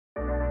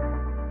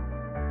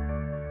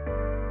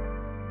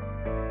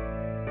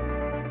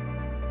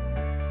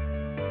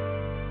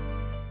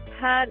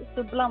här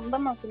så blandar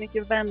man så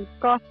mycket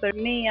vänskaper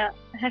med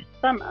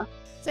hästarna.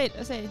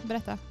 Säg,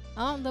 berätta.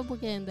 Ja, då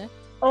bokar jag in det.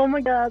 Oh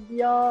my god,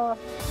 ja.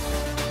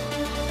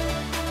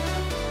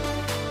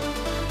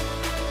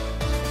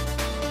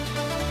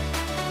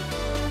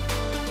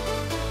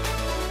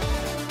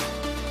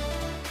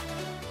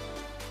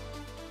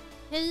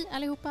 Hej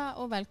allihopa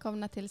och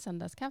välkomna till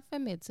söndagskaffe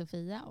med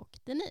Sofia och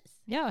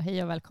Denise. Ja,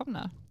 hej och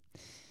välkomna.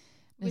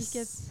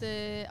 Vilket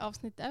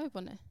avsnitt är vi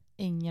på nu?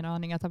 Ingen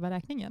aning att ta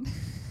beräkningen.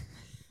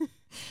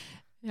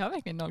 Jag har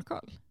verkligen noll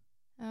koll.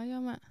 Ja,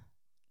 jag med.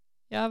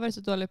 Jag har varit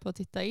så dålig på att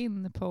titta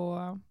in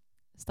på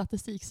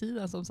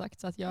statistiksidan som sagt.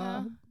 Så att jag...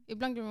 Ja,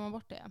 ibland glömmer man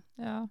bort det.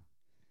 Ja.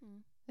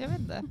 Jag vet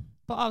inte.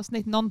 På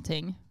avsnitt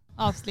någonting.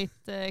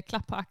 Avsnitt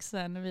klapp på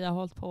axeln. Vi har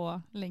hållit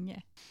på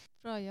länge.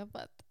 Bra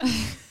jobbat.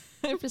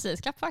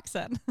 Precis, klapp på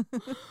axeln.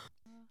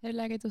 Hur är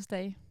läget hos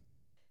dig?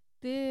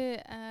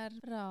 Det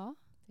är bra.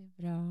 Det är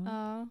bra.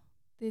 Ja,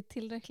 det är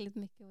tillräckligt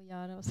mycket att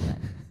göra och sådär.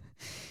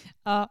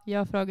 Ja,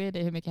 jag frågade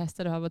dig hur mycket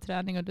hästar du har på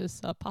träning och du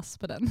sa pass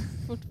på den.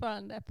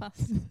 Fortfarande pass.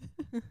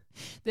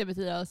 Det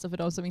betyder alltså för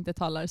de som inte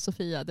talar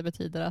Sofia, det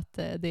betyder att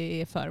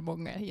det är för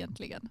många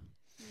egentligen.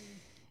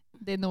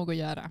 Det är nog att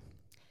göra.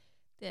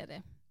 Det är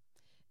det.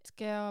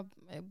 Ska jag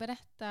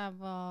berätta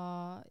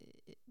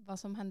vad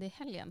som hände i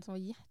helgen som var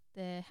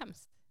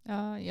jättehemskt?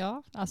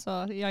 Ja, alltså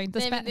jag är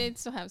inte spänd. Nej, men det är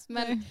inte så hemskt.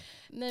 Men,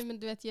 nej, men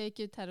du vet, jag gick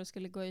ut här och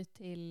skulle gå ut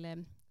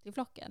till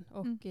flocken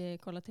och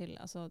kolla till,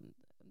 alltså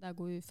där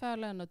går ju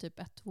fölen och typ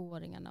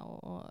 1-2-åringarna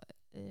och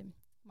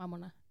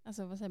mammorna.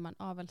 Alltså vad säger man?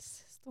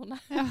 Avelsstorna.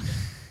 Ja,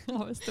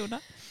 avelsstorna.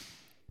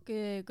 Och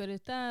går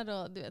ut där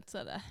och du vet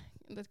sådär.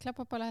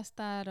 Klappar på alla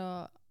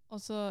hästar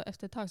och så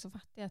efter ett tag så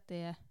fattar jag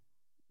att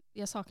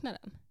jag saknar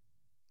den.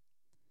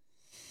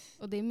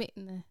 Och det är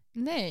min.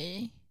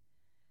 Nej.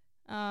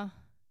 Ja.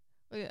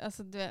 Och,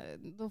 alltså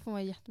då får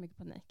man jättemycket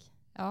panik.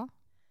 Ja.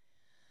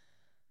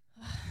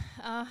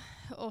 Ja,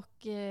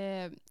 och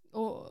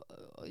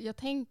jag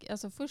tänker,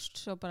 alltså först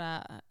så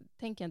bara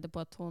tänker jag inte på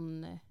att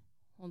hon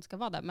ska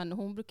vara där, men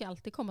hon brukar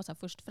alltid komma så här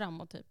först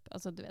fram och typ,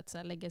 alltså du vet så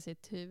här, lägga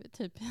sitt huvud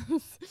typ i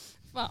hans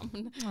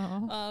famn.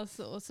 Ja.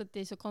 Alltså, och så det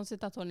är så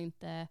konstigt att hon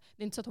inte,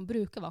 det är inte så att hon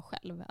brukar vara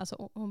själv.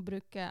 Alltså hon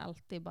brukar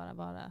alltid bara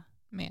vara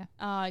med.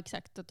 Ja,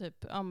 exakt, och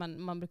typ ja,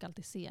 men man brukar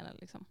alltid se henne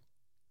liksom.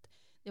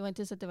 Det var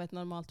inte så att det var ett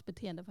normalt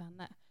beteende för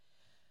henne.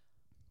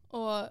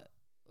 Och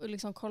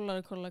liksom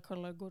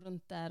kollar, går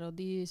runt där och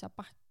det är ju så här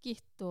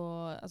backigt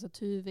och alltså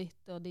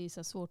tuvigt och det är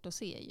så svårt att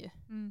se ju.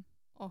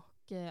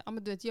 Och ja,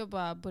 men du vet, jag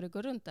bara började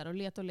gå runt där och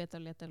leta.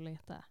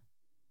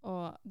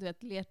 Och du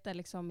vet, leta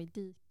liksom i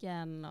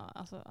diken och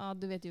alltså, ja,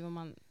 du vet ju vad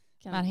man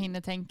kan. Man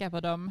hinner tänka på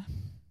dem.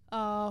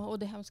 Ja, och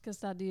det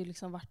hemskaste hade ju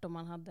liksom varit om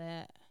man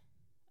hade,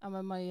 ja,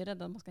 men man är ju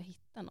rädd att man ska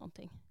hitta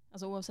någonting.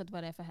 Alltså oavsett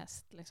vad det är för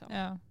häst liksom.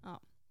 Ja.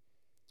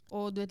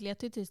 Och du vet,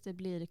 letar ju tills det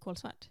blir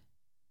kolsvart.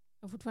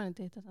 Jag har fortfarande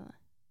inte hittat henne.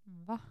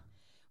 Va?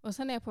 Och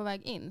sen när jag är på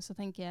väg in så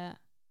tänker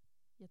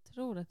jag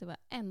tror att det var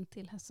en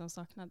till häst som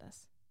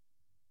saknades.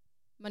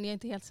 Men jag är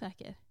inte helt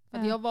säker. För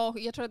att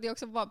jag tror att jag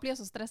också blev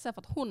så stressad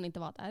för att hon inte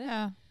var där.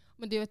 Ja.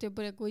 Men du vet, jag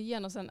började gå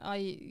igen och sen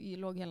jag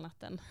låg hela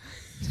natten.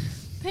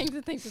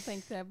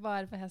 tänkte, vad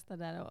är det för hästar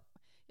där? Och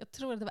jag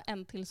tror att det var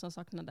en till som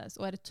saknades.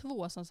 Och är det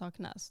 2 som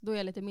saknas, då är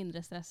jag lite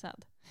mindre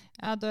stressad.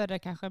 Ja, då är det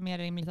kanske mer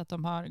rimligt att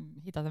de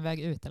har hittat en väg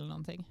ut eller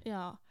någonting.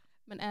 Ja,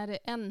 men är det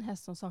en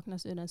häst som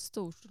saknas ur en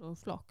stor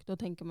flock, då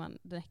tänker man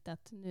direkt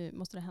att nu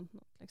måste det ha hänt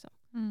något. Liksom.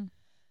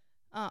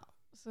 Ja,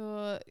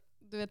 så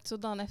du vet, så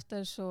dagen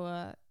efter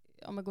så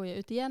går jag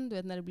ut igen, du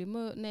vet, när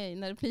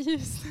det blir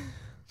ljus.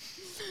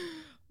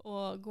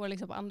 Och går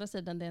liksom på andra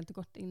sidan, det är inte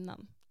gått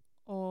innan.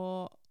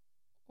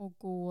 Och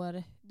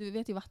går, du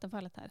vet ju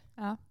vattenfallet här.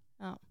 Ja.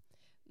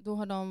 Då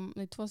har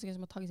det är 2 stycken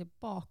som har tagit sig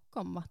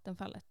bakom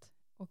vattenfallet.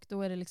 Och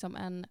då är det liksom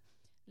en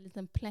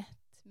liten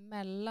plätt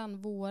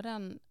mellan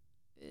våran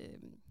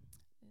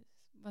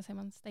vad säger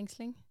man,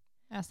 stängsling?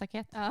 Ja,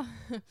 staket. Ja.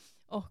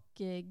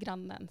 Och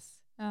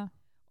grannens. Ja.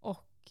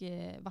 Och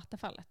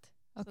vattenfallet.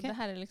 Okay. Så det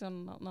här är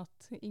liksom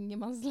något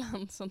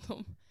ingenmansland som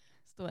de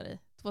står i.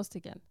 2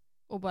 stycken.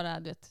 Och bara,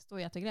 du vet, står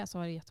i ätergräs så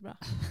har det jättebra.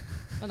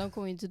 Men de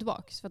kommer ju inte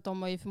tillbaka. För att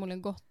de har ju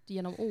förmodligen gått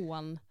genom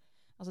ån.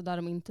 Alltså där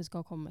de inte ska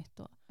ha kommit.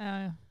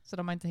 Ja. Så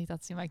de har inte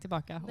hittat sin väg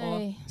tillbaka.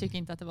 Nej. Och tycker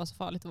inte att det var så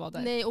farligt att vara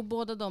där. Nej, och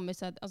båda de är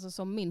så här, alltså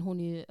som min,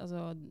 hon är ju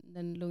alltså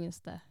den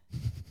lugnaste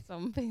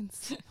som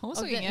finns. Hon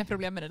såg inga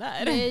problem med det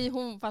där. Nej,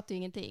 hon fattar ju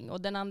ingenting.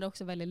 Och den andra är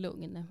också väldigt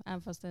lugn.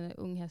 Även fast den är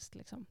ung häst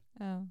liksom.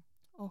 Ja.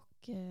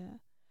 Och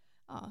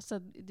ja, så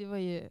det var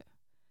ju,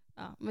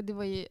 ja, men det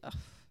var ju,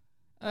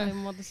 jag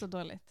mådde så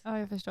dåligt. Ja,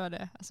 jag förstår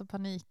det. Alltså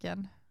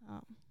paniken.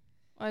 Ja.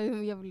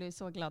 Och jag blev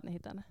så glad när jag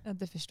hittade henne. Ja,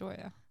 det förstår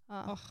jag.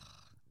 Ja.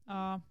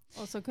 Ja.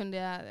 Och så kunde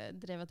jag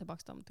driva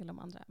tillbaka dem till de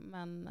andra.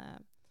 Men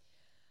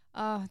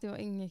det var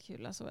inget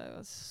kul. Alltså, jag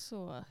var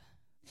så...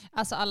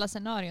 Alltså alla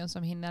scenarion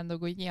som hinner ändå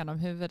gå igenom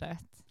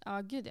huvudet.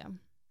 Ja, gud ja.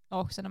 Och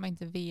också när man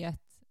inte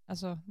vet,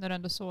 alltså när du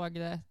ändå såg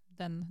det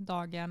den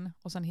dagen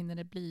och sen hinner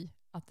det bli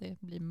att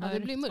det blir mörkt, det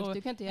blir mörkt.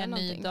 Du kan inte göra en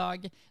någonting. ny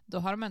dag, då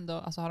har de ändå,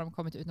 alltså har de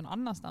kommit ut någon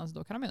annanstans,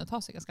 då kan de ändå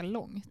ta sig ganska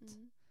långt.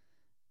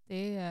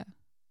 Det är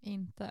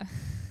inte.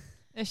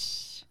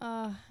 Usch.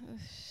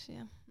 Usch,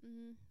 ja.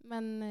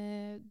 Men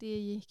det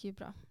gick ju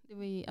bra. Det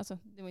var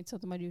inte så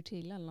att de hade gjort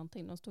till eller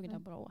någonting. De stod där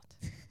bara åt.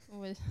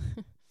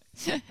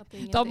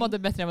 De mådde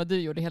bättre än vad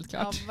du gjorde, helt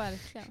klart. Ja,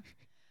 verkligen.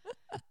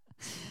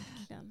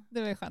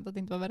 Det var ju skönt att det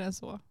inte var värre än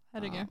så.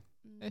 Herregud.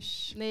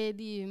 Usch. Nej,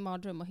 det är ju en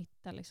mardröm att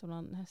hitta liksom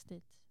någon häst i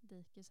ett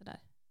dike sådär.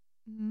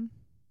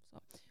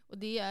 Så. Och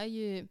det är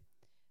ju...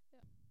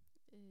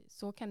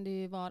 Så kan det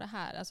ju vara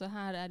här. Alltså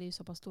här är det ju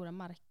så pass stora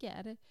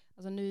marker.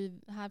 Alltså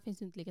nu, här finns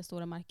det inte lika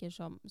stora marker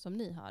som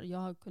ni har.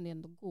 Jag kunde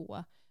ändå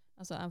gå,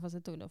 alltså även fast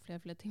det tog då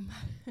flera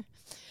timmar.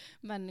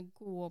 Men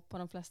gå på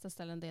de flesta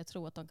ställen där jag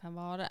tror att de kan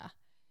vara.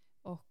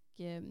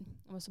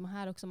 Och som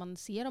här också, man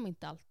ser dem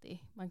inte alltid.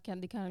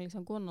 Det kan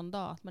liksom gå någon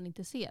dag att man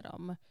inte ser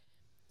dem.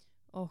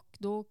 Och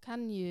då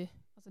kan ju,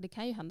 alltså det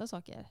kan ju hända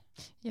saker.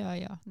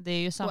 Ja. Det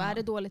är ju samma. Och är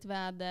det dåligt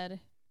väder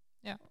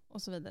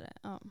och så vidare.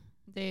 Ja.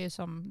 Det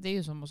är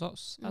ju som hos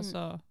oss.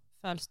 Alltså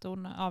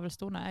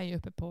avelstorna är ju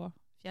uppe på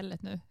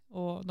fjället nu.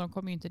 Och de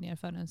kommer ju inte ner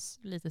förrän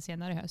lite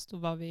senare i höst.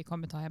 Och vad vi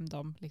kommer ta hem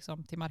dem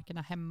liksom, till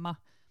markerna hemma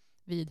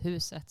vid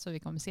huset. Så vi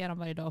kommer se dem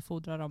varje dag och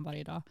fodra dem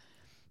varje dag.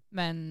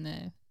 Men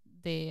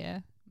det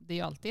är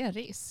ju alltid en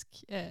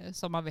risk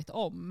som man vet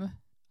om.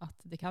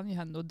 Att det kan ju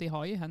hända. Och det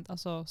har ju hänt.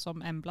 Alltså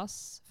som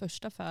Emblas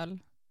första föl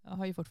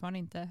har ju fortfarande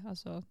inte.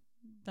 Alltså,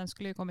 den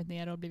skulle ju kommit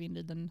ner och blivit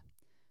inriden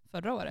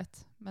förra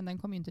året. Men den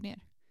kom ju inte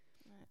ner.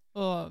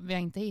 Och vi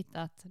har inte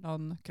hittat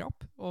någon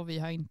kropp. Och vi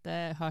har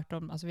inte hört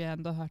om, alltså vi har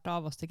ändå hört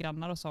av oss till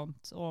grannar och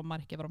sånt. Och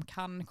märker vad de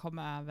kan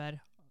komma över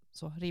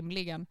så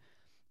rimligen.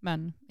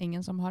 Men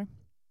ingen som har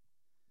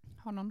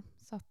någon.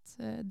 Så att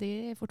det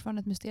är fortfarande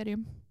ett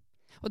mysterium.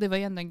 Och det var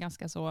ju ändå en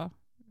ganska så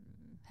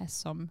häst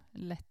som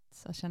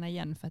lätt att känna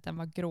igen för att den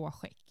var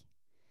gråskäck.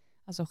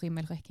 Alltså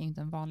skimmelskäck är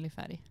inte en vanlig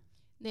färg.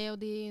 Nej, och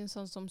det är en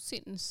sån som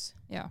syns.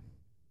 Ja.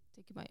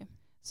 Tycker man ju.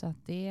 Så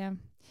att det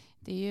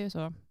är ju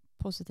så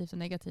positivt och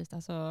negativt.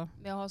 Alltså,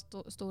 jag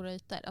har stora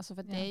ytor. Alltså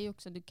för det är ju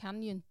också, du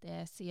kan ju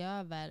inte se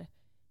över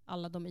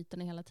alla de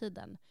ytorna hela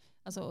tiden.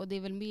 Alltså, och det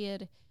är väl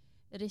mer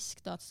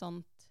risk då att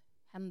sånt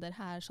händer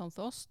här som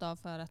för oss då,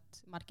 för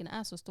att marken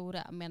är så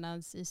stora.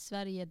 Medan i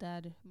Sverige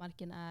där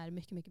marken är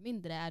mycket, mycket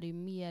mindre är det ju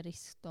mer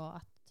risk då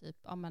att typ,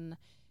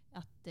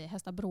 att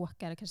hästar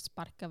bråkar, kanske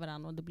sparkar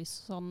varandra och det blir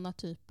sådana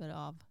typer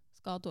av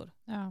skador.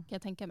 Ja. Kan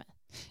jag tänka mig.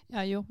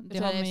 Ja, jo. Det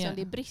har eftersom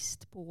det är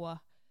brist på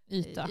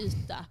yta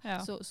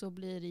ja. så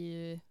blir det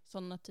ju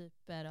sådana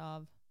typer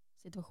av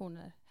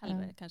situationer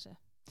hellre kanske.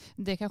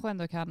 Det kanske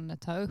ändå kan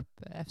ta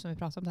upp, eftersom vi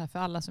pratar om det här, för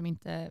alla som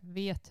inte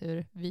vet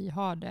hur vi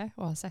har det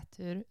och har sett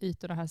hur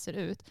ytorna här ser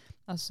ut.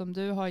 Alltså som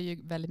du har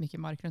ju väldigt mycket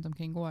mark runt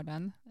omkring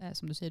gården.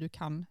 Som du säger, du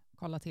kan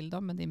kolla till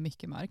dem, men det är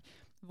mycket mark.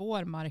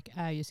 Vår mark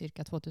är ju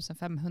cirka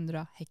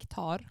 2500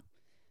 hektar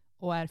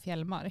och är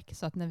fjällmark.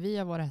 Så att när vi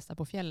har våra hästar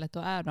på fjället, då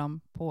är de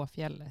på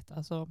fjället.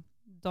 Alltså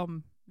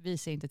vi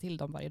ser inte till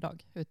dem varje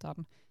dag,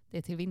 utan det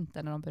är till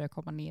vintern när de börjar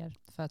komma ner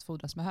för att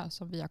fodras med hö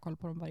som vi har koll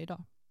på dem varje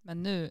dag.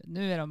 Men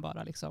nu är de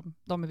bara liksom,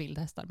 de är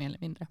vildhästar mer eller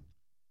mindre.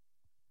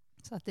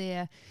 Så att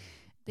det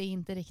är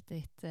inte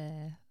riktigt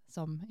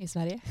som i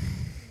Sverige.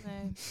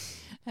 Nej.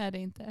 Är det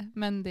inte.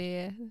 Men det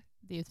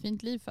är ett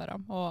fint liv för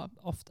dem. Och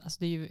ofta, alltså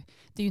det är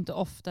ju inte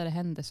ofta det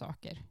händer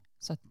saker.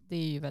 Så att det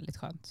är ju väldigt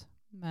skönt.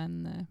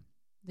 Men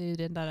det är ju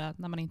det där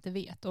när man inte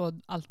vet. Och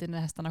alltid när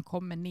hästarna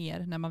kommer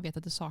ner, när man vet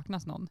att det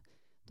saknas någon,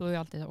 då är det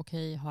alltid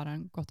okej, har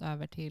den gått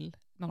över till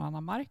någon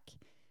annan mark?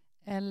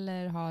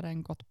 Eller har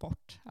den gått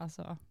bort?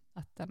 Alltså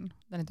att den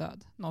är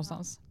död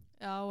någonstans.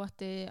 Ja, och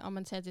att om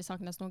man säger att det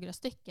saknas några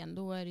stycken,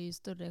 då är det ju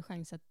större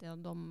chans att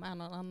de är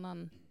någon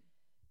annan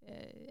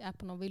är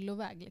på någon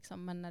villoväg.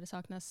 Liksom. Men när det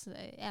saknas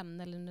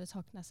en eller när det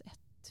saknas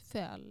ett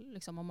föl,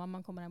 liksom, om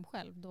mamman kommer hem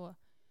själv, då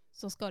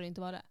så ska det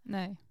inte vara.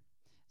 Nej,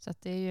 så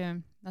att det är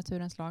ju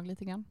naturens lag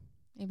lite grann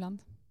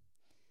ibland.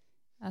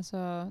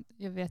 Alltså,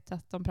 jag vet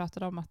att de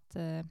pratade om att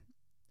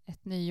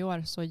ett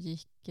nyår så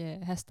gick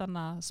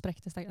hästarna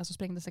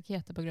sprängde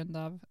staketer på grund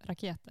av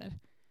raketer.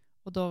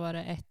 Och då var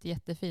det ett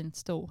jättefint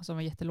sto som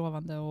var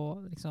jättelovande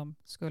och liksom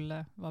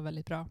skulle vara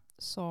väldigt bra.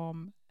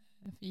 Som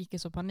gick i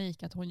så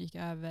panik att hon gick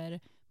över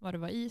vad det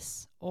var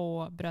is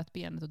och bröt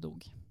benet och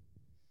dog.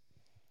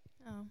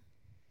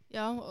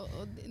 Ja,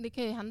 och det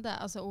kan ju hända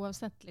alltså,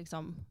 oavsett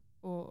liksom,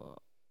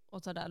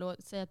 och sådär. Då,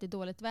 säg att det är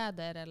dåligt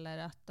väder eller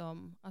att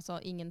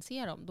ingen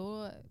ser dem,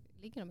 då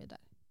ligger de ju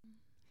där.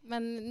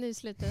 Men nu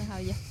slutar det här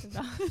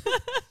jättebra.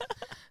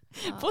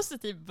 Ja.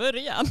 Positiv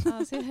början.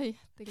 Ja, så jag är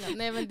jätteglad.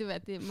 Nej, men du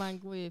vet, man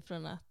går ju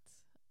från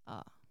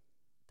att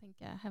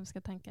tänka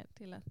hemska tankar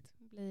till att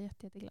bli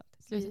jätteglad.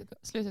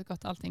 Slutet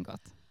gott, allting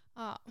gott.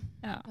 Ja,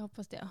 jag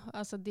hoppas det.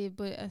 Alltså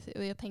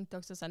och jag tänkte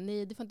också så här,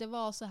 nej, det får inte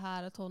vara så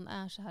här att hon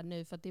är så här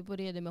nu. För att det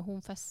började med,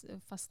 hon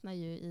fastnade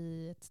ju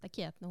i ett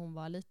staket när hon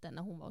var liten,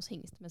 när hon var hos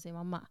hingst med sin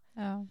mamma.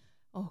 Ja.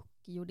 Och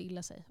gjorde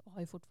illa sig och har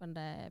ju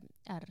fortfarande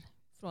ärr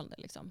från det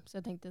liksom. Så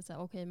jag tänkte så här,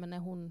 okej,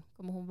 men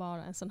kommer hon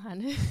vara en sån här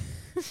nu?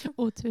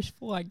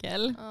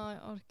 Otursfågel. Ja,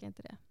 jag orkar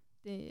inte det.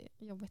 Det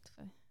är jobbigt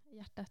för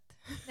hjärtat.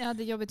 Ja,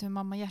 det är jobbigt för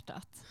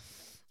mammahjärtat.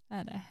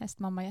 Är det?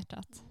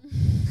 Hästmammahjärtat.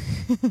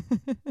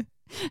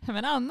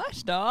 Men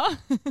annars då?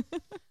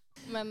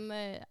 Men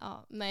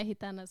när jag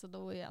hittar henne så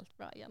då är allt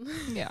bra igen.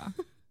 Ja.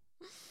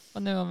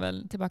 Och nu är hon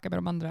väl tillbaka med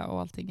de andra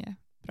och allting är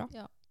bra.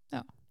 Ja.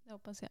 Det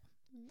hoppas jag.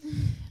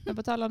 Men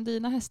på tal om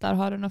dina hästar,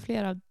 har du några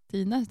fler av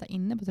dina hästar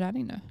inne på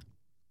träning nu?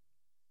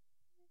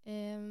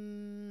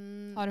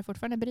 Har du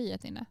fortfarande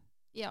bryet inne?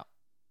 Ja.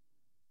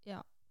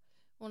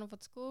 Hon har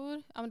fått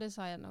skor. Ja, men det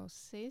sa jag nog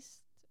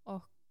sist.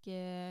 Och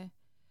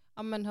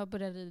men har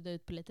börjat rida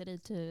ut på lite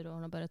ridtur och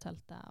hon har börjat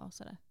tälta och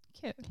sådär.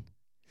 Kul.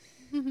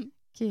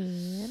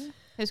 Kul.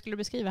 Hur skulle du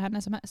beskriva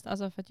henne som häst?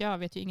 Alltså för att jag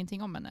vet ju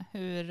ingenting om henne.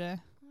 Hur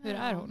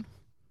är hon?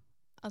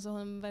 Alltså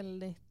hon är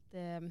väldigt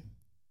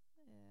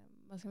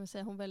vad ska man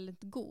säga, hon är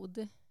väldigt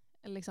god.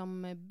 Eller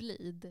liksom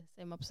blid,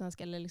 säger man på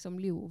svenska, eller liksom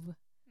ljov.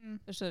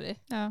 Förstår du?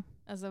 Ja.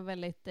 Alltså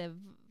väldigt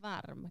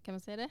varm, kan man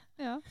säga det?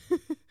 Ja.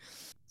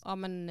 Ja,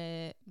 men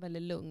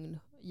väldigt lugn.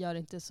 Gör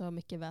inte så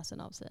mycket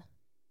väsen av sig.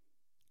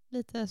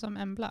 Lite som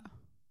Embla.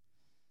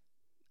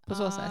 På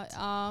så sätt.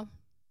 Ja,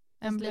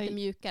 Embla lite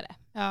mjukare.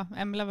 Ja,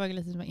 Embla var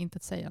lite som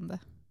intetsägande.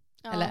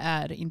 Ja.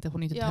 Eller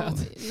hon är inte död.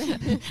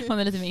 Hon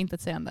är lite mer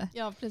intetsägande.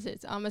 Ja,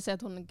 precis. Ja, men säg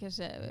att hon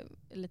kanske är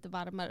lite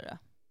varmare då.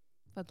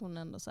 För att hon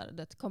ändå så här,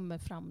 det kommer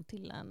fram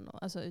till en,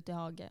 och, alltså ut i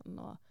hagen.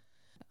 Och,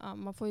 ja,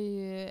 man får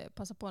ju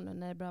passa på nu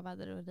när det är bra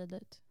väder och rida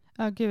ut.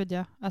 Ja, gud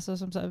ja. Alltså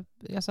som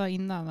jag sa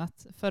innan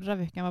att förra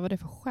veckan, vad var det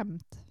för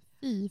skämt?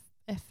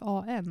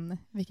 FAN.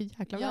 Vilket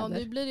jäkla väder. Ja,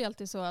 nu blir det ju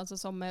alltid så, alltså,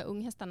 som med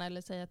unghästarna,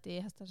 eller säga att det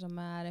är hästar som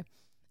är,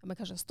 man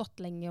kanske har stått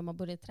länge och man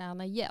börjar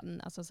träna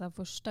igen. Alltså så här,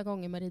 första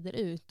gången man rider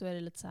ut, då är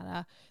det lite så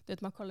här, du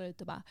vet, man kollar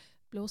ut och bara,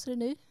 blåser det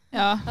nu?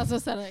 Ja. Alltså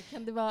så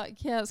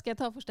här, ska jag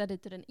ta första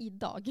ridturen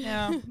idag?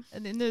 Ja.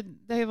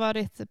 Det har ju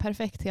varit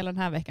perfekt hela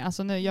den här veckan.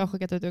 Alltså nu, jag har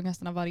skickat ut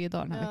unghästarna varje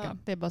dag den här veckan.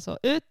 Det är bara så,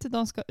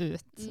 de ska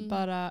ut.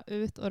 Bara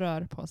ut och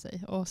rör på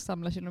sig och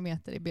samla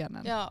kilometer i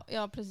benen.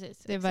 Ja,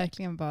 precis. Det är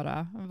verkligen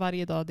bara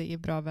varje dag det är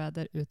bra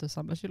väder, ut och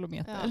samla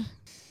kilometer.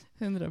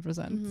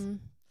 100%.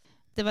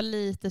 Det var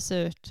lite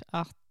surt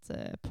att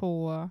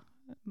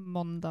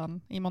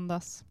i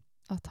måndags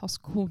att ha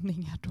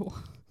skoningar då.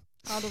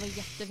 Ja, det var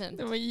jättefint.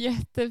 Det var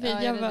jättefint.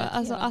 Ja, jag bara,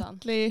 alltså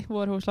Atli,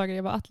 vår hovslagare,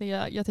 jag bara, Atli,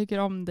 jag tycker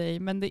om dig,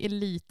 men det är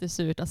lite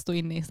surt att stå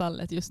inne i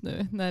stallet just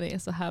nu när det är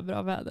så här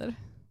bra väder.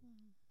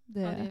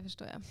 Det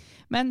förstår jag.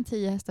 Men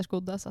 10 hästar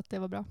skodda, så att det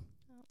var bra.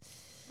 Ja,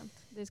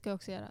 det ska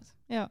också göras.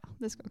 Ja,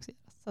 det ska också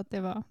göras. Så att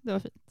det var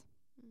fint.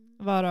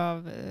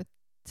 Varav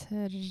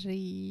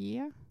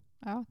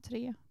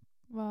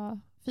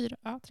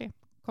 3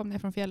 kom ner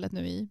från fjället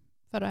nu i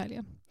förra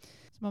helgen.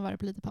 Som har varit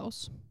på lite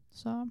paus.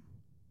 Så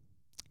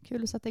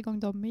kul att sätta igång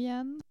dem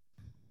igen.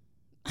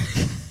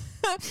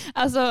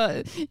 Alltså,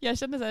 jag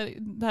känner så här,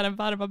 det här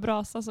varma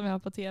brasa som jag har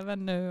på tv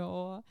nu,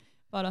 och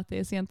bara att det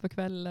är sent på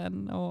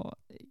kvällen, och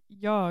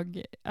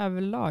jag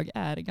överlag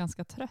är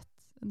ganska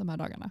trött de här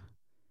dagarna.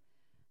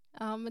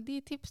 Ja, men det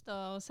är tips då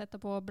att sätta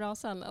på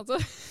brasan. Alltså,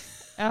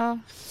 ja.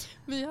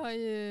 Vi har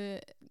ju,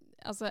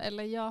 alltså,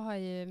 eller jag har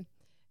ju,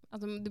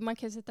 alltså, man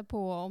kan sätta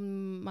på,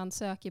 om man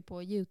söker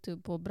på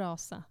YouTube på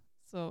brasa,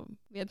 så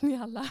vet ni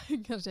alla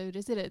kanske hur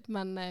det ser ut.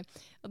 Men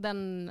och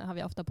den har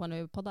vi ofta på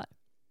när vi poddar.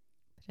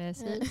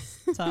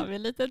 Precis. Så har vi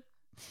en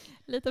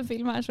liten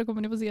film här, så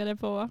kommer ni få se det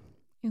på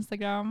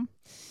Instagram.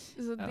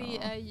 Så det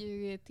är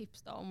ju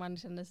tips då om man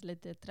känner sig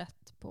lite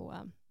trött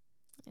på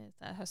så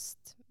här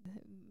höstmörker,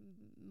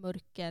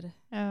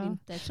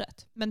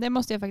 vintertrött. Men det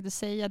måste jag faktiskt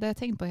säga, det har jag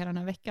tänkt på hela den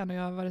här veckan, och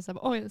jag har varit så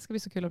här, det ska bli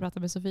så kul att prata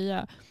med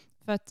Sofia.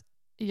 För att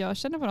jag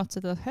känner på något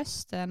sätt att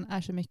hösten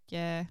är så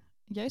mycket,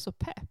 jag är så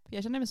pepp.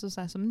 Jag känner mig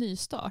så här som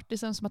nystart. Det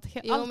känns som att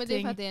allting... men det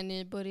är för att det är en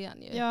ny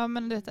början ju. Ja,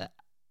 men du vet,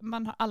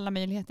 man har alla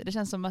möjligheter. Det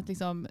känns som att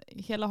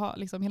hela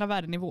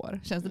världen är vår.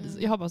 Känns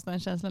det, jag har bara den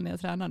känslan när jag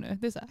tränar nu.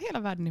 Det är så här, hela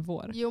världen är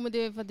vår. Jo, men det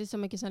är för att det är så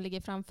mycket som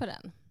ligger framför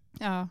en.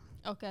 Ja.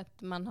 Och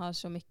att man har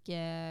så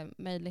mycket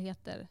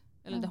möjligheter.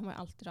 Eller det har man ju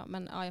alltid då.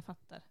 Men ja, jag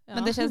fattar. Ja.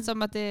 Men det känns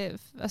som att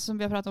som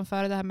vi har pratat om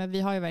förut, det här med,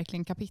 vi har ju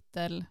verkligen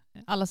kapitel.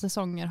 Alla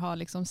säsonger har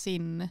liksom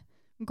sin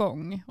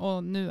gång.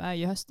 Och nu är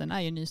ju hösten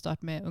en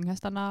nystart med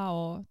unghästarna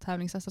och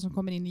tävlingshästar som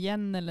kommer in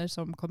igen, eller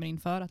som kommer in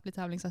för att bli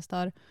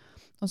tävlingshästar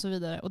och så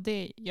vidare. Och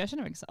jag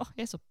känner mig så,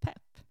 jag är så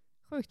pepp.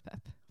 Sjukt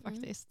pepp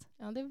faktiskt.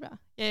 Ja, det är bra.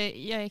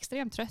 Jag är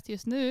extremt trött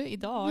just nu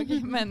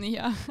idag, men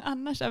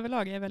annars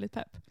överlag är jag väldigt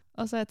pepp.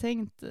 Och så har jag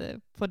tänkt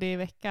på det i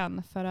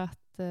veckan, för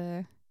att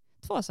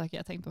 2 saker jag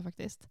har tänkt på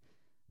faktiskt.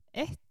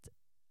 1,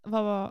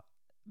 vad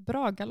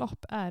bra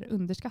galopp är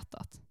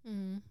underskattat.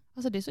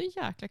 Alltså det är så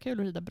jäkla kul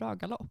att rida bra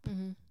galopp.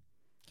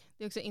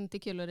 Det är också inte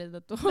kul att rida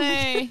då.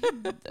 Nej,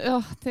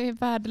 det är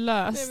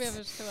värdelöst. Det är jag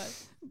förstår.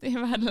 Det är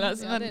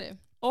värdelöst. Ja, det är det.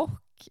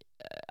 Och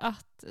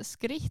att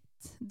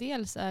skritt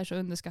dels är så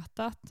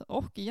underskattat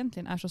och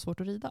egentligen är så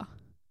svårt att rida,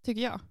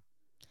 tycker jag.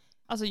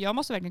 Alltså jag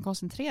måste verkligen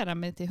koncentrera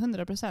mig till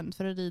 100%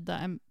 för att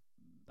rida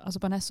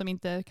på en häst som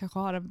inte kanske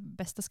har den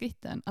bästa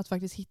skritten. Att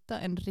faktiskt hitta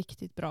en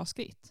riktigt bra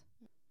skritt.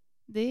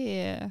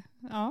 Det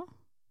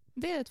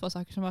är 2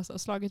 saker som har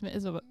slagit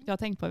mig, så jag har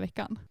tänkt på i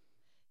veckan.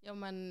 Ja,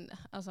 men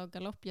alltså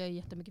galopp gör ju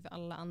jättemycket för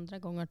alla andra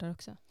gångar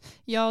också.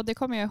 Ja, det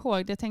kommer jag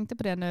ihåg. Jag tänkte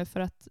på det nu för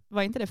att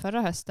var inte det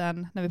förra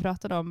hösten när vi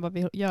pratade om vad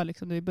vi gör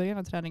liksom nu i början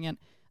av träningen.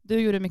 Du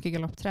gjorde mycket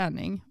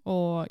galoppträning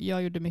och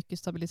jag gjorde mycket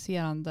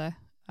stabiliserande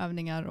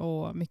övningar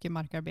och mycket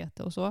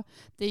markarbete och så.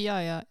 Det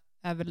gör jag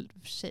är väl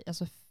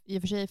i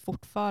och för sig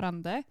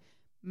fortfarande,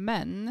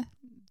 men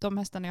de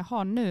hästarna jag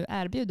har nu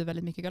erbjuder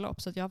väldigt mycket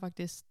galopp så att jag har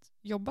faktiskt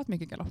jobbat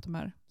mycket galopp de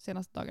här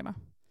senaste dagarna.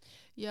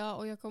 Ja,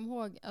 och jag kommer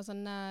ihåg alltså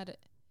när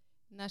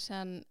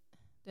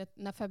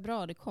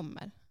februari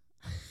kommer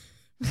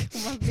och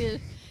man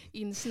blir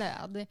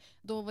insnöad,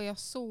 då var jag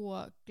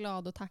så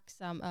glad och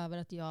tacksam över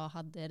att jag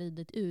hade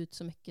ridit ut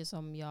så mycket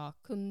som jag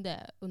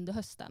kunde under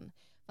hösten.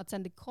 För att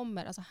sen det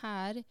kommer, alltså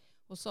här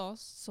hos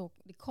oss, så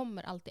det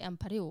kommer alltid en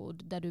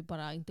period där du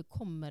bara inte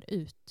kommer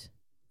ut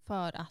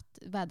för att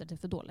vädret är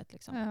för dåligt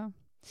liksom. Ja.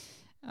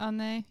 Ja,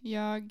 nej,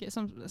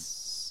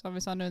 som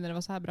vi sa nu när det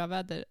var så här bra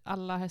väder,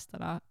 alla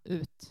hästarna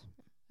ut.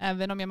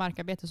 Även om jag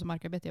markarbetar så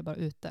markarbetar jag bara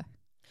ute.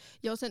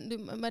 Ja, och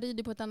sen, man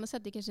rider på ett annat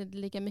sätt. Det kanske inte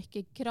är lika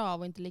mycket krav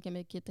och inte lika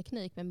mycket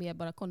teknik, men mer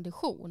bara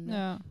kondition.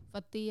 Ja. För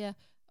att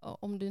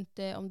om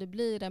det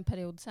blir en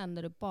period sen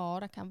där du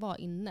bara kan vara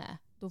inne,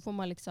 då får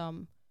man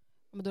liksom,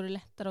 då är det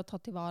lättare att ta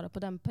tillvara på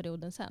den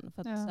perioden sen.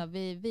 För att så här,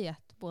 vi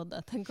vet båda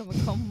att den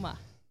kommer komma.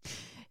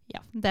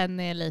 Ja, den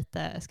är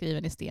lite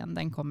skriven i sten.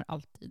 Den kommer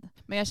alltid.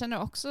 Men jag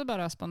känner också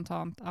bara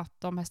spontant att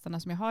de hästarna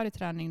som jag har i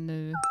träning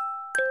nu...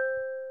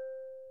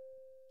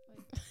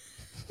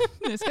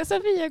 Nu ska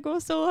Sofia gå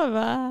och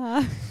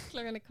sova.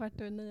 Klockan är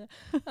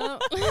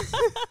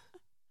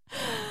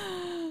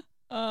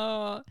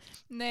 8:15.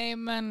 Nej,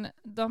 men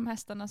de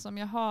hästarna som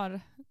jag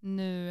har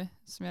nu,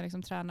 som jag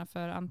liksom tränar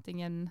för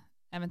antingen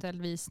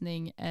eventuell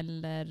visning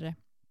eller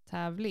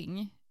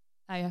tävling,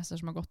 är ju hästar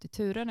som har gått i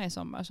turerna i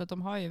sommar. Så att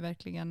de har ju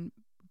verkligen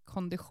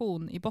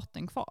kondition i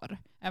botten kvar.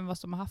 Även vad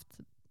de har haft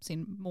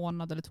sin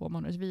månad eller 2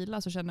 månaders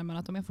vila, så känner man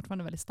att de är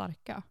fortfarande väldigt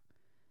starka.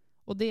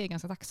 Och det är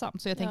ganska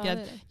tacksamt. Så jag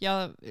tänker att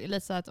jag är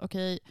lite så att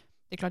okej,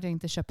 det är klart jag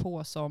inte kör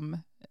på som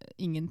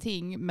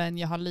ingenting, men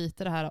jag har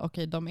lite det här,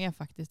 okej, de är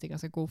faktiskt i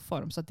ganska god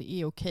form, så att det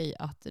är okej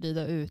att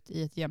rida ut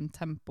i ett jämnt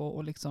tempo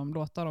och liksom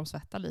låta dem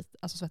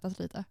svettas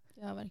lite.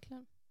 Ja,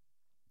 verkligen.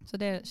 Så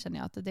det känner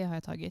jag att det har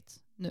jag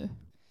tagit nu.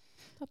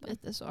 Toppen.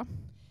 Lite så.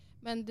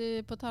 Men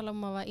du, på tal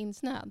om att vara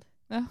insnöad.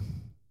 Ja.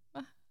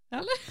 Va?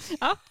 Ja.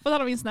 Ja, på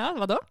tal om insnöad,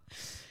 vadå?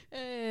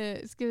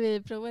 Ska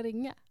vi prova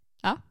ringa?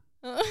 Ja.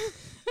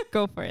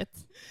 Go for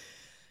it.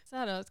 Så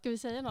här då, ska vi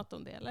säga något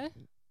om det eller?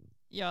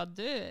 Ja,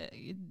 du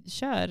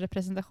kör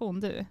presentation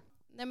du.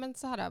 Nej, men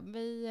så här då,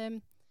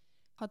 vi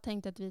har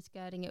tänkt att vi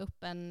ska ringa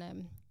upp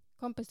en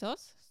kompis till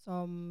oss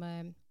som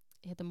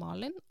heter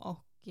Malin,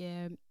 och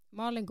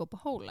Malin går på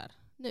Hólar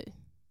nu.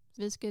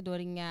 Så vi ska ju då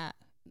ringa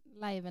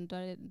live and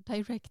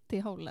direct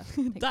till Hólar.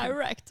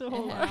 Direct till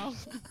Hólar.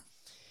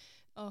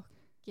 Ja.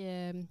 Och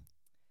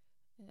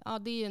ja,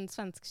 det är ju en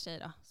svensk tjej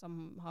då,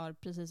 som har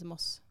precis som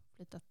oss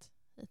flyttat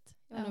hit.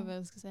 Jag vet inte vad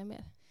jag ska säga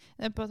mer.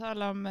 På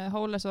tal om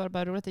Hólar så var det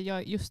bara roligt att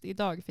jag just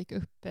idag fick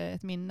upp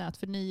ett minne att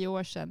för 9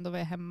 år sedan då var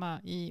jag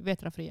hemma i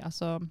vetrafri,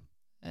 alltså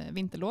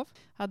vinterlov.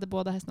 Hade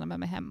båda hästarna med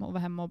mig hem och var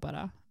hemma och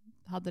bara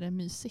hade det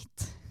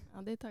mysigt.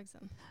 Ja, det är ett tag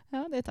sedan.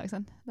 Ja, det är ett tag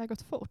sedan. Det har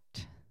gått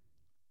fort.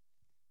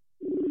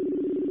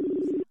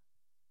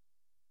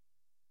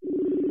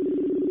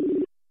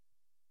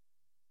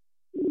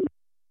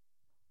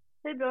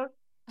 Hej bror.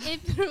 Hej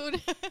bror.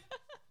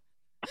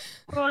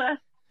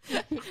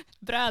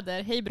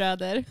 Bröder, hej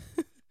bröder.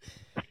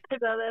 Hej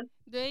bröder.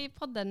 Du är i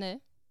podden nu.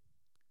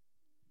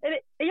 Är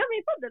jag med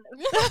i podden nu?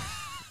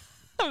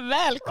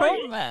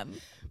 Välkommen!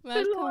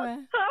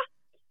 Välkommen.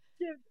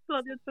 Gud,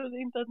 jag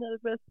trodde inte att ni hade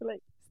börjat spela in.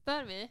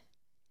 Stör vi?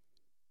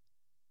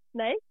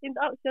 Nej, inte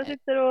alls. Jag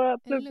sitter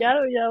och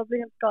pluggar och jag blir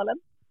helt galen.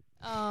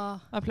 Ja.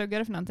 Vad pluggar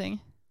du för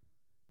någonting?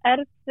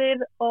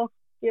 Erfir och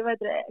vad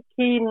heter det?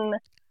 Kring.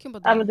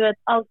 Kul Ja, men du vet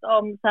allt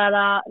om så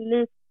här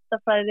lite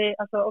färger,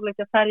 alltså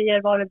olika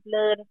färger, vad det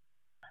blir.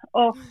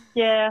 Och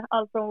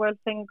allt från World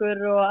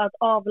Finger och att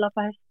avla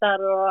på hästar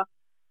och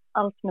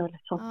allt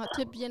möjligt sånt. Ja,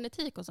 typ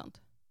genetik och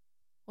sånt.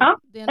 Och ja,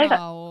 DNA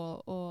exakt.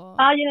 och...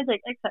 Ja,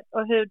 genetik, exakt.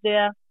 Och hur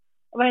det,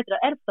 vad heter det?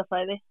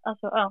 Ärftafärg.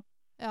 Alltså, ja.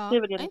 Ja, det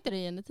är väl är inte det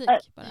genetik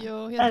bara?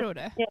 Jo, jag tror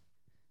det.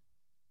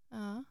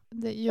 Ja.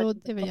 Det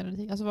är väl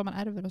genetik, alltså vad man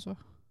ärver och så.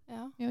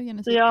 Ja. Jo,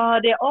 genetik. Så jag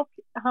har det, och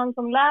han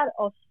som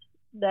lär oss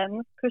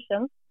den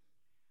kursen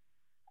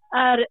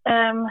är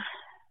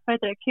vad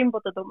heter det?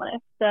 Kymbotedomare.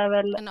 Det är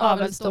väl En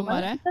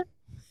avelsdomare.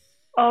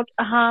 Och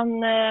han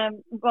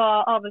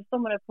var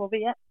avelsdomare på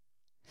VM.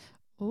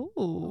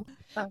 Oh.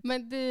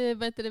 Men du,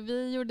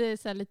 vi gjorde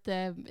så här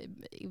lite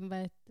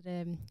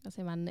vad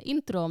säger man,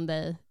 intro om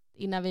dig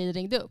innan vi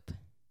ringde upp.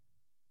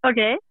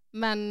 Okej.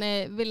 Men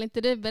vill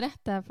inte du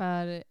berätta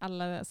för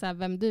alla så här,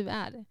 vem du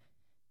är?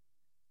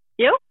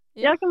 Jo,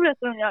 jag kan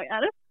berätta vem jag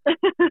är.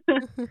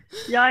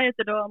 Jag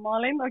heter då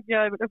Malin och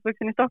jag är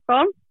uppvuxen i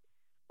Stockholm.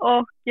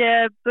 Och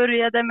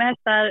började med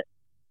hästar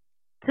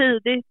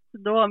tidigt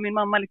då min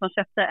mamma liksom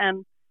köpte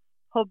en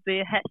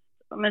hobbyhäst.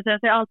 Men sen har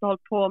jag alltid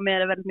hållit på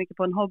med det väldigt mycket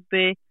på en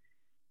hobbynivå.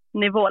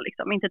 nivå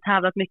liksom. Inte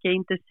tävlat mycket,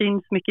 inte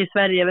syns mycket i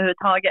Sverige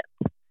överhuvudtaget.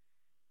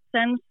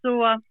 Sen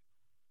så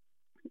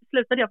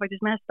slutade jag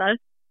faktiskt med hästar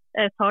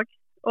ett tag.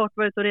 Och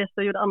var ute och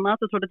reste och gjorde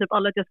annat och trodde typ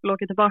alla att jag skulle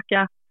åka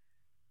tillbaka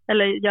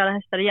eller göra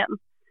hästar igen.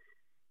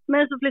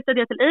 Men så flyttade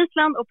jag till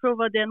Island och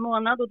provade en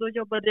månad och då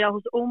jobbade jag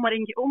hos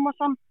Inge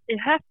Omarsson i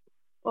höst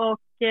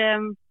och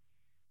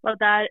var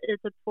där i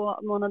typ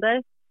 2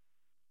 månader.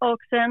 Och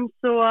sen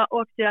så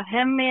åkte jag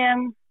hem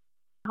igen,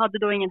 hade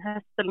då ingen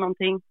häst eller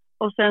någonting.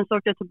 Och sen så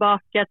åkte jag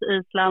tillbaka till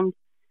Island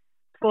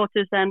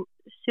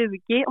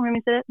 2020, om jag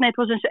minns det. Nej,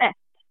 2021.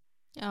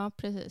 Ja,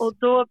 precis. Och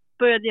då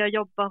började jag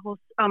jobba hos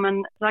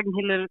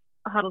Ragnhild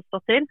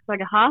Haraldsdottir,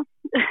 Ragaha.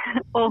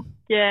 Och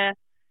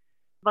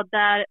var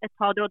där ett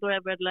tag då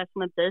jag började lära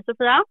känna dig,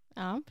 Sofia.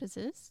 Ja,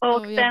 precis.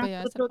 Och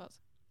sen så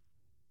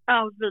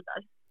och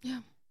vidare.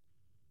 Ja.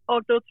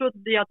 Och då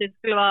trodde jag att det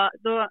skulle vara,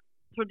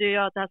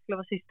 att det här skulle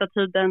vara sista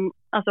tiden,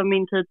 alltså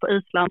min tid på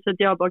Island. Så att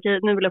jag bara, okej,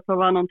 nu vill jag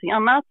prova någonting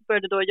annat.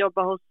 Började då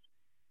jobba hos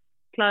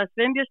Klara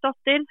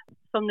Svenbjörnsdottir,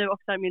 som nu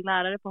också är min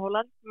lärare på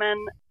Hólar.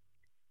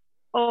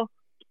 Och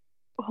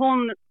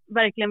hon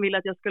verkligen ville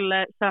att jag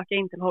skulle söka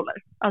in till Hólar.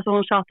 Alltså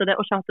hon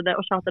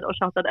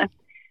tjatade.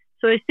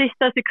 Så i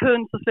sista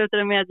sekund så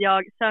slutade det med att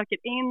jag söker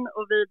in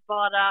och vi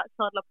bara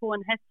sadlar på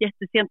en häst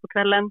jättesent på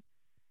kvällen.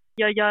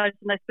 Jag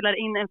spelar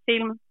in en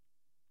film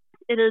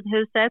i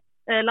ridhuset,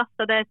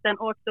 lastade den,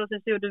 åkte och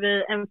sen så gjorde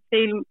vi en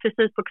film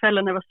precis på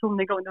kvällen när det var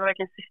solnedgång. Det var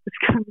verkligen sista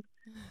sekund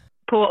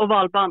på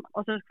ovalbanan.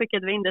 Och sen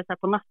skickade vi in det så här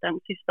på natten,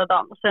 sista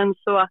dagen. Och sen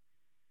så,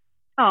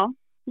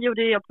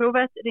 gjorde jag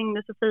provet,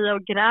 ringde Sofia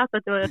och grät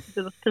att jag tyckte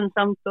det var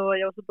pinsamt och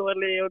jag var så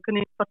dålig och kunde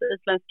inte prata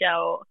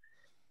isländska och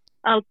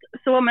allt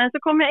så. Men så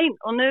kom jag in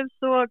och nu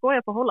så går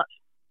jag på Hólar.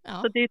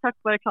 Ja. Så det är tack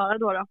vare Klara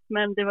då.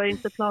 Men det var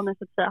inte planen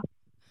så att säga.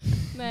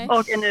 Nej.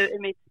 Och är nu i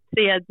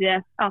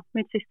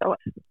mitt sista år.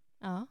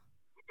 Ja.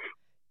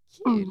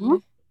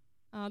 Kul.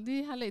 Ja, det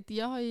är härligt.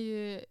 Jag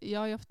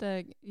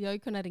har ju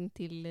kunnat ringa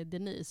till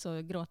Denise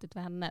och gråtit för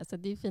henne. Så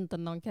det är fint att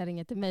någon kan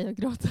ringa till mig och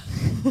gråta.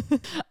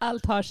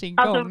 Allt har sin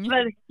gång. Alltså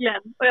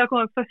verkligen. Och jag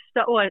kom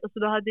första året och så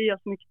då hade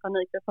jag så mycket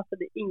panik. Jag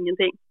fattade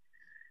ingenting.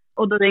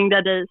 Och då ringde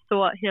jag dig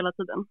så hela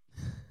tiden.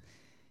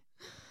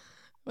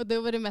 Och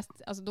då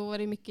var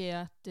det mycket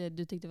att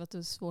du tyckte det var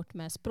så svårt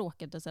med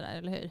språket och sådär,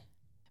 eller hur?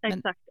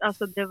 Exakt.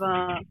 Alltså det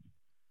var...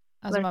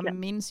 Alltså man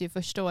minns ju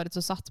första året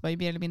så satt man ju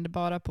mer eller mindre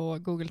bara på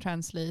Google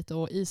Translate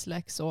och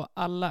Islex och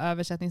alla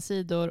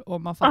översättningssidor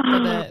och man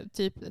fattade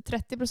typ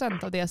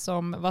 30% av det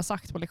som var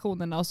sagt på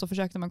lektionerna och så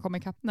försökte man komma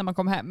ikapp när man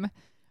kom hem.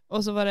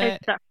 Och så var det...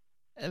 Exakt.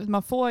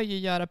 Man får ju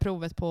göra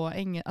provet på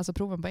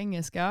proven på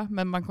engelska,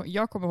 men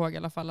jag kommer ihåg i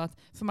alla fall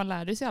att för man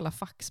lärde sig alla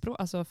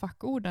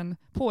fackorden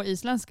på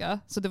isländska,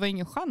 så det var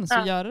ingen chans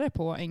att göra det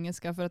på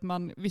engelska för att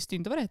man visste ju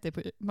inte vad det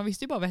hette man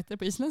visste ju bara vad det hette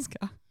på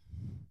isländska.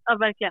 Ja,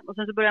 verkligen. Och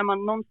sen så börjar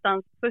man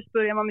någonstans, först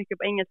börjar man mycket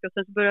på engelska och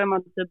sen så börjar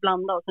man typ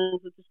blanda och sen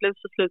så till slut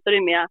så slutar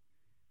det med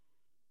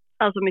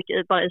alltså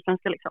mycket bara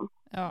isländska liksom.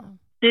 Ja.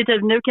 Det är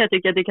typ, nu kan jag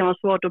tycka att det kan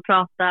vara svårt att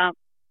prata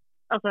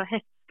alltså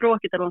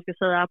hästspråket eller vad man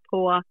ska säga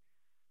på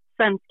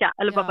svenska.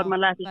 Eller bara för att man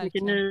lär sig så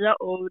mycket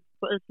nya ord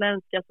på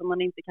isländska som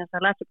man inte kanske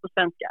har lärt sig på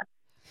svenska.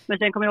 Men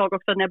sen kommer jag ihåg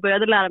också att när jag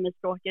började lära mig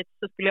språket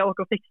så skulle jag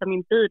åka och fixa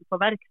min bil på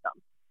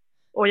verkstaden.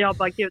 Och jag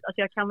bara, gud,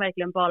 alltså jag kan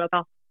verkligen bara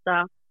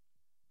prata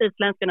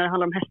isländska när det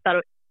handlar om hästar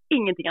och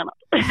ingenting annat.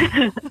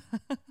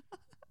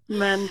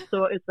 Men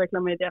så utvecklar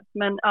man det.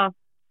 Men ja.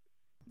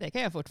 Det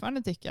kan jag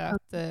fortfarande tycka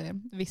att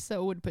vissa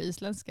ord på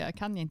isländska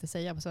kan jag inte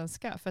säga på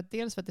svenska. För att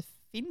dels för att det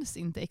finns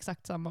inte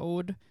exakt samma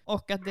ord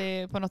och att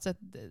det på något sätt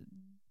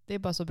det är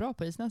bara så bra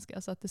på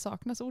isländska så att det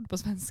saknas ord på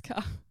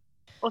svenska.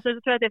 Och så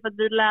tror jag att det är för att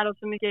vi lär oss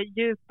så mycket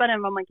djupare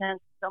än vad man kan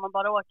om man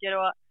bara åker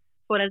och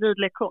får en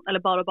ridlektion. Eller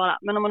bara.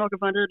 Men om man åker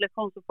på en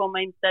ridlektion så får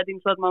man inte, det är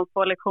inte så att man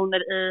får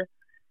lektioner i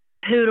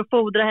hur att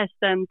fodra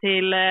hästen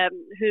till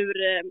hur...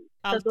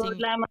 Så då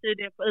lär man sig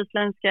det på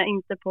isländska,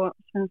 inte på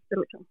svenska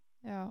liksom.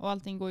 Ja, och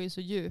allting går ju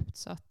så djupt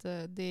så att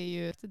det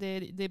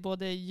är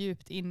både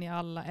djupt in i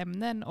alla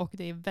ämnen och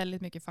det är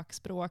väldigt mycket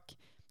fackspråk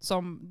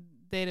som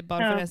det är bara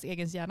för ens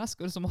egen hjärnas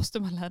skull så måste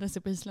man lära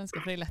sig på isländska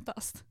för det är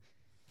lättast.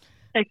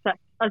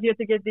 Exakt. Alltså jag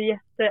tycker att det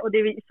är och det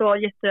är så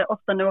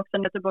jätteofta nu också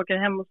när jag åker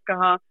hem och ska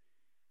ha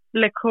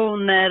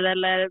lektioner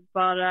eller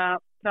bara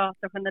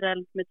prata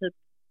generellt med typ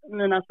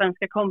mina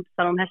svenska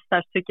kompisar om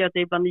hästar så tycker jag att det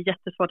ibland är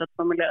jättesvårt att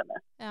formulera det.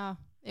 Ja,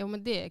 jo,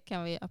 men det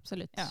kan vi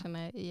absolut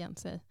känna igen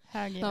sig.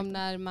 Som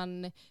när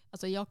man,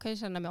 alltså jag kan ju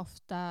känna mig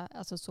ofta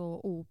alltså,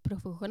 så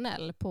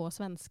oprofessionell på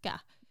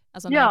svenska.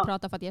 Alltså när jag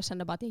pratar för att jag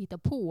känner bara att jag hittar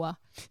på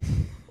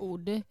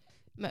ord.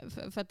 Men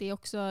för att det är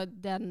också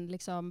den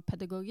liksom,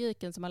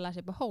 pedagogiken som man lär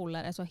sig på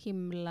Hólar är så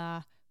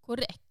himla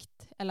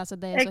korrekt. Eller alltså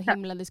det är så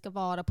himla det ska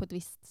vara på ett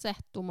visst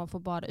sätt och man får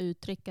bara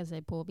uttrycka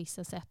sig på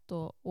vissa sätt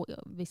och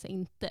vissa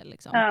inte.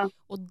 Liksom. Ja.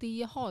 Och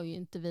det har ju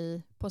inte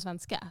vi på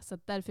svenska. Så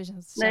att därför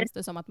känns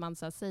det som att man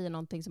så här, säger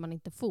någonting som man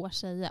inte får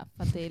säga.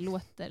 För att det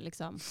låter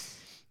liksom...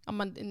 Ja,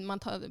 man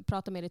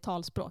pratar mer i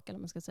talspråk eller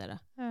man ska säga det.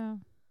 Ja.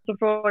 Så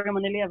frågar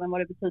man eleven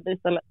vad det betyder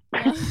istället.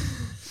 Ja.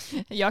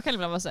 Jag kan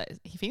ibland vara så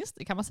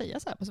här, kan man säga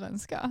så här på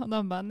svenska? Och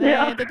de bara,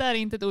 nej, det där är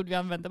inte ett ord vi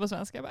använder på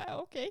svenska. Jag bara,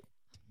 okej.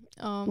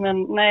 Ja.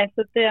 Men nej,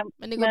 så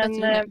Men det går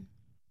bättre nu.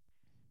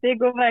 Det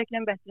går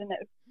verkligen bättre nu.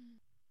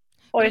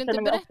 Och vill du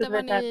inte berätta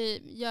vad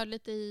ni gör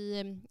lite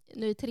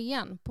nu i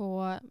 3:an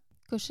på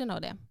kurserna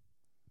och det?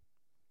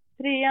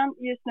 3:an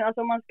just nu,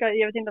 alltså om man ska,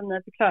 jag vet inte om ni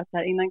har förklarat det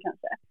här innan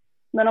kanske.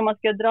 Men om man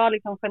ska dra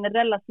liksom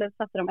generella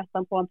slutsatser om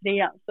 1:an, 2:an,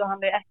 3:an så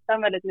handlar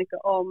 1:an väldigt mycket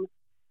om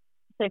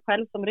sig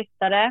själv som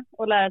ryttare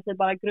och lära sig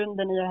bara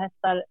grunden i hur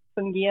hästar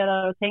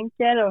fungerar och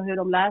tänker och hur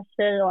de lär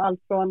sig och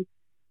allt från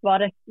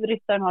vad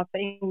ryttaren har för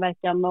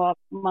inverkan och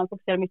man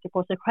fokuserar mycket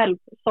på sig själv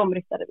som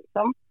ryttare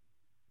liksom.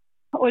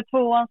 Och i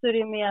 2:an så är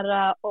det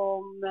mera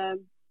om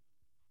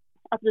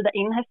att rida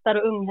in hästar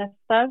och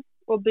unghästar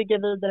och bygga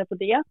vidare på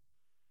det.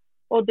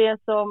 Och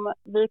det som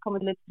vi kommer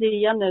till i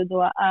 3:an nu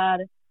då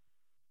är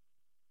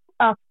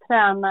att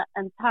träna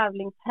en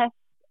tävlingshäst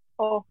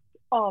och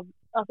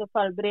alltså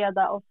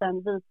förbereda och sen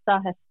visa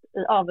häst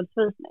i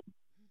avelsvisning.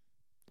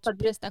 Så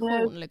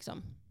prestation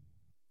liksom.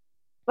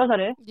 Vad sa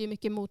du? Det är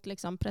mycket mot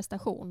liksom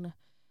prestation.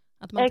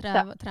 Att man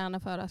tränar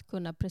för att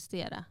kunna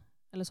prestera.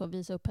 Eller så,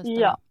 visa upp hästarna.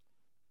 Ja.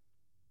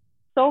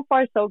 So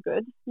far so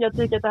good. Jag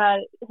tycker att det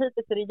här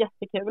hittills är det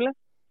jättekul.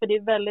 För det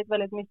är väldigt,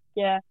 väldigt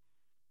mycket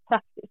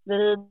praktiskt. Vi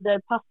rider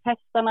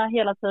passhästarna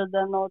hela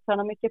tiden och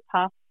tränar mycket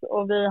pass.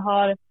 Och vi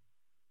har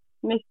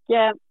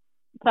mycket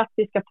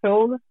praktiska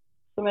prov.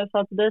 Som jag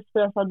sa till dig,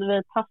 så hade vi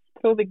ett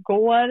passprov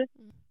igår.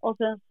 Och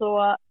sen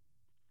så,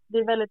 det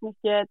är väldigt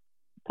mycket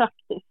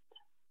praktiskt.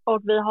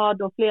 Och vi har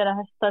då flera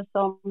hästar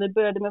som vi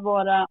började med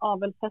våra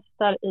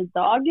avelshästar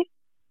idag.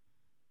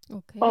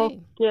 Okay. Och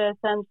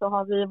sen så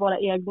har vi våra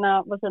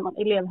egna,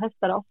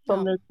 elevhästar då,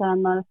 som vi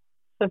tränar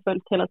för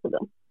fullt hela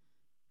tiden.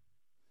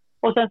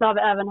 Och sen så har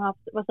vi även haft,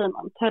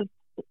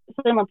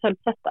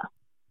 tältsätta.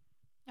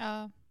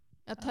 Ja,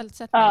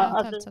 tältsätta.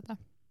 Alltså,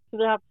 så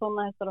vi har haft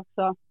sådana hästar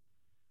också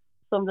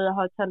som vi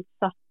har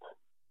tältsatt.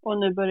 Och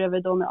nu börjar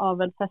vi då med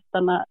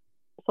avelshästarna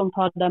som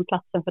tar den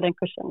platsen för den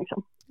kursen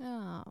liksom.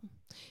 Ja,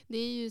 det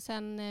är ju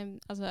sen,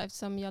 alltså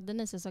eftersom jag och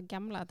Denise är så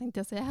gamla tänkte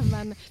jag säga,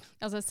 men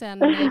alltså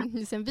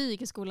sen vi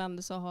gick i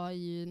skolan så har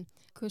ju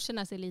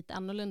kurserna ser lite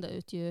annorlunda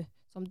ut ju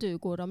som du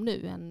går dem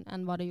nu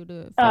än vad det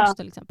gjorde först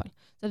till exempel.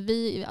 Så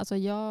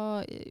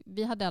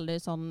vi hade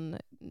aldrig sån,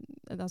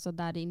 alltså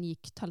där det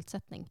ingick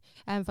tältsättning.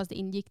 Även fast det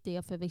ingick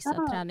det för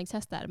vissa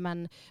träningshästar.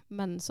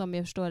 Men som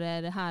jag förstår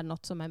är det här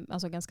något som är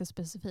alltså ganska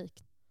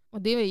specifikt.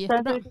 Och det är ju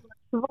jättebra.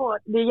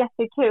 Det är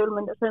jättekul,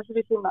 men sen så är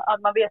det synd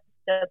att man vet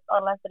att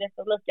alla hästar är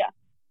så olika.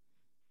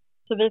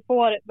 Så vi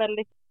får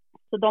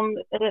så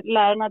de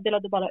lärarna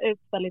delade bara ut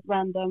väldigt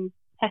random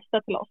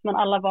hästar till oss. Men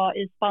alla var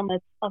i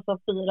spannet alltså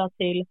 4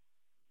 till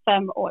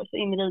 5 år. Så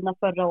inridna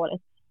förra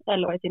året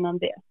eller året innan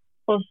det.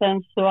 Och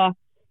sen så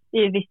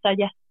är vissa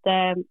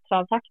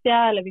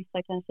jättetravtaktiga eller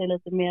vissa kanske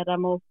lite mera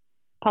mot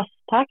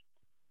passtakt.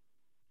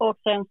 Och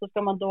sen så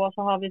ska man då,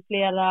 så har vi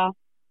flera,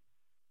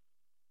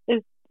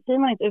 säger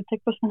man inte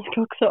uttryck på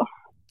svenska också?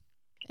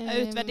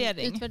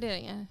 Utvärdering.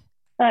 Utvärdering.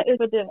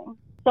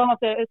 Så har man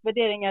flera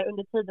utvärderingar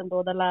under tiden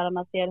då där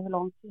lärarna ser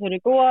hur det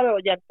går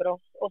och hjälper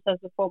oss. Och sen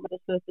så får man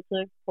ett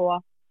slutbetyg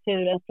på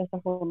hur en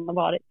prestation har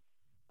varit.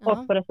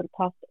 Och på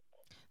resultatet.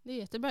 Det är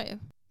jättebra ju.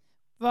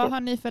 Vad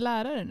har ni för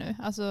lärare nu?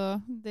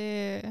 Alltså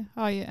det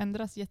har ju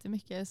ändrats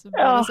jättemycket. Så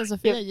både sen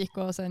Sofia gick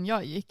och sen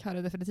jag gick har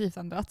det definitivt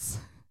ändrats.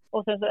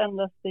 Och sen så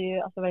ändras det ju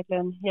alltså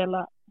verkligen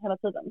hela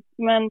tiden.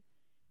 Men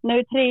nu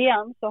i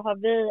 3:an så har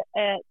vi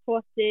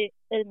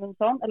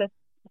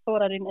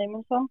Sorarin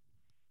Amundson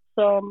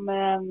som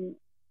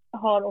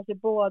har oss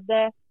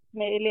både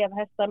med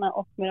elevhästarna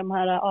och med de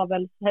här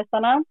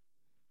avelshästarna.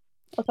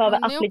 Och så har vi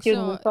Atle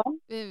Gunnarsson.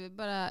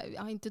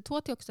 Har inte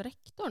Toti också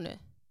rektor nu?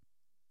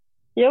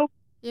 Jo.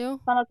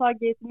 Han har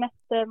tagit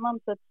Mette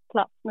Mansets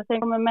plats. Men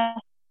sen kommer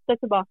Mette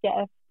tillbaka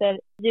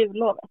efter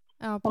jullovet.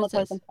 Ja,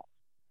 precis.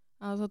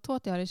 Alltså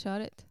Toti har det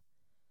körigt.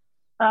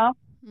 Ja,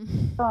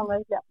 så han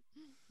verkligen.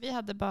 Vi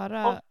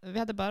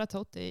hade bara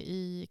Toti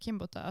i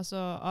Kimbota, alltså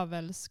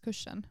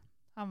avelskursen.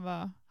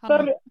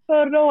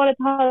 Förra året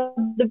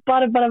hade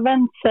Barbara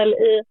Wenzel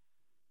i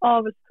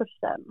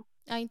avelskursen.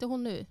 Ja, inte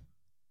hon nu?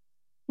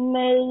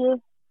 Nej,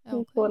 hon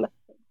är så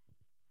ledsen.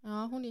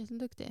 Ja, hon är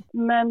jätteduktig.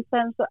 Men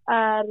sen så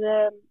är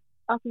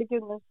Atle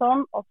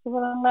Gunnarsson också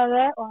vår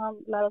lärare och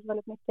han lär oss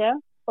väldigt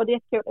mycket. Och det är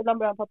kul, ibland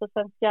börjar han prata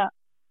svenska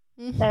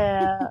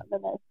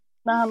med mig.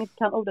 När han inte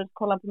kan ordet så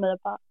kollar han på mig och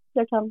bara,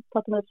 jag kan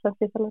prata med dig på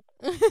svenska istället.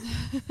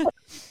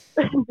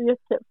 Det är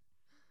jättekul.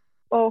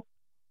 Och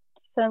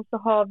sen så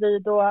har vi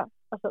då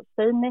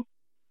Steini.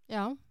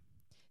 Ja.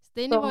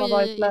 Steini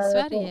var ju i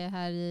Sverige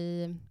här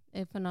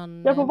för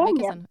någon vecka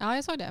sedan. Ja,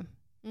 jag såg det.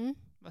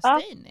 Vad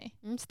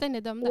Steini?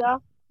 Steini dömde.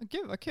 Ja.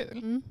 Gud vad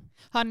kul.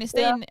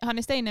 Har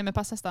ni Steini med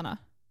passhästarna?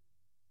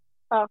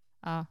 Ja.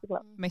 Ja,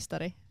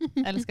 mästare.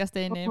 Älskar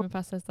Steini med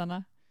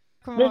passhästarna.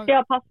 Vi ska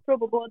ha passprov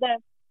på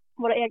både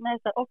våra egna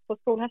hästar och på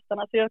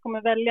skolhästarna. Så jag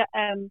kommer välja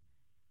en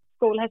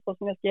skolhäst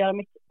som jag ska göra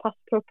mitt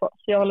passprov på.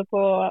 Så vi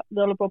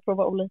håller på att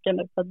prova olika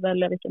nu för att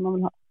välja vilken man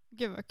vill ha.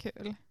 Gud vad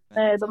kul.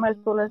 Nej, de här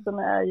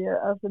skolhästarna är ju,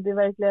 alltså det är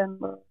verkligen,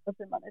 vad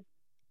säger man, ett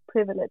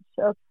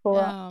privilege att få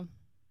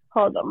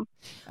ha dem.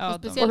 Ja, och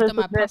speciellt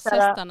de här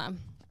passhästarna.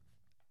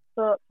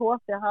 Så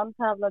Håse, han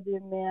tävlade ju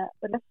med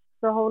resa,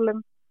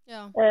 från,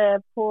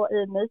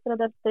 i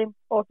Mr.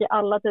 och i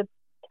alla typ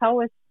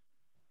KS,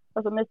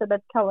 alltså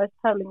Mr.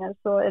 tävlingar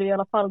så är det i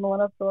alla fall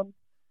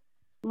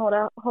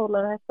några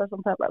Hólar-hästar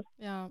som tävlar.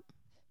 Ja.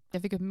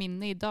 Jag fick upp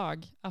minne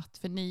idag att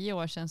för 9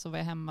 år sedan så var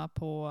jag hemma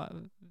på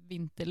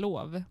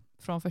vinterlov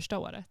från första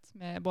året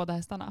med båda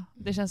hästarna.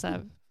 Det känns så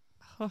här,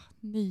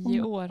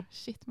 9 år,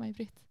 shit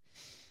Maj-Britt.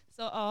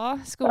 Så ja,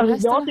 skolhästarna.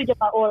 Alltså, jag tycker att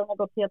de här åren har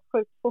gått helt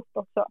sjukt fort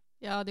också.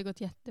 Ja, det har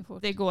gått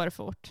jättefort. Det går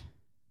fort.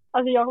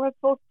 Alltså jag kommer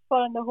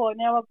fortfarande ihåg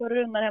när jag var på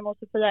rundan hemma hos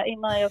Sofia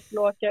innan jag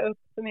skulle åka upp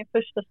för min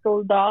första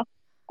skoldag.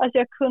 Alltså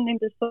jag kunde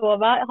inte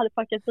sova. Jag hade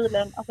packat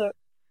bilen alltså,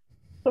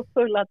 så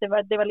full att det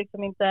var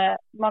liksom inte,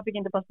 man fick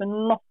inte passa med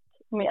något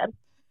mer.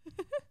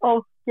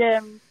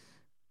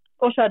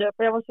 Och körde upp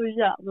och jag var så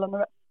jävla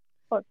nervös.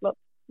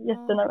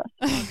 Jättenervös.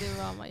 Ja,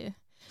 det var man ju.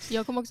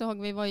 Jag kommer också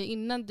ihåg, vi var ju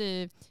innan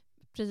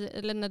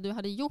eller när du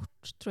hade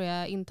gjort, tror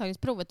jag,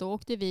 intagningsprovet, då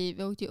åkte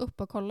vi åkte ju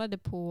upp och kollade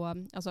på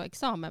alltså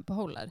examen på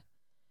Hólar.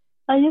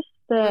 Ja,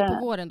 just det. Det var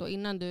på våren då,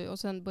 innan du, och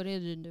sen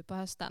började du nu på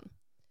hösten.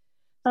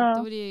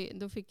 Ja.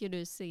 Då fick ju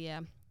du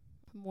se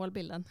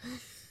målbilden.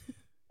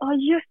 Ja,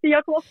 just det.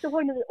 Jag kommer också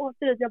ihåg när vi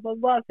åkte dit. Jag bara,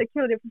 vad för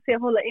kul jag får se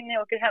Hólar innan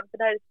jag åker hem. För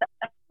det här är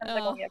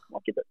enda gången jag kommer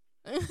åka dit.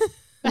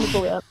 Nu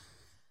bor jag.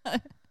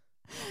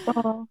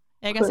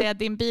 Jag kan säga att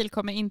din bil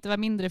kommer inte vara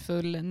mindre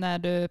full när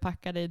du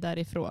packar dig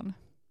därifrån.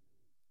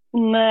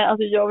 Nej,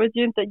 alltså jag vet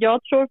ju inte.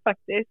 Jag tror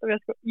faktiskt,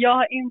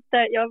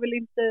 jag vill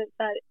inte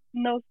så här,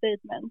 no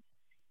statement.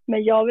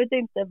 Men jag vet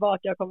inte vart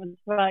jag kommer till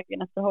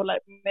vägen efter Hólar.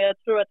 Men jag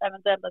tror att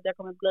eventuellt att jag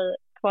kommer bli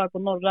kvar på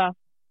norra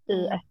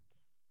i 1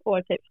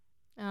 år till.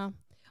 Ja,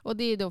 och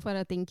det är då för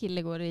att din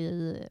kille går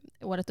i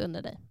året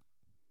under dig.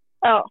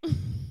 Ja.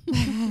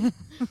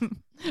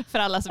 För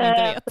alla som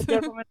inte vet.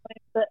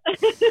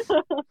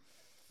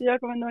 Jag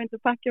kommer nog inte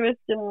packa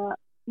väskorna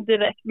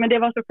direkt. Men det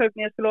var så sjukt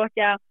när jag skulle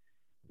åka.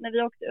 När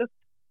vi åkte upp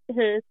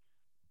hit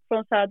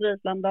från södra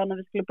Island då, när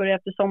vi skulle börja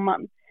efter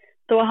sommaren.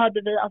 Då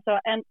hade vi alltså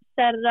en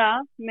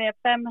serra med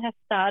 5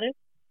 hästar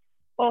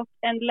och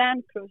en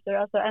Land Cruiser,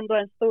 alltså ändå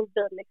en stor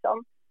bil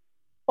liksom.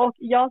 Och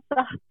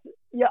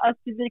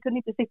alltså, vi kunde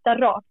inte sitta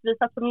rakt. Vi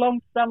satt så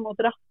långt fram mot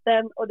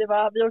ratten och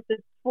vi åkte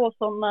 2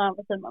 sådana,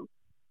 vad säger man,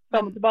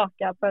 fram och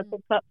tillbaka för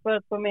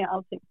att få med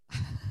allting.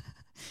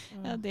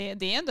 Ja,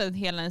 det är ändå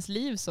hela ens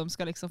liv som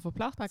ska liksom få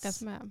plats.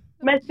 Packas med.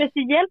 Men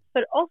speciellt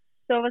för oss,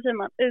 så vad säger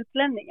man,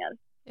 utlänningar.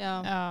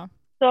 Ja.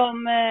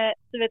 Som,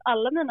 du vet,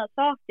 alla mina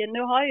saker,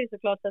 nu har jag ju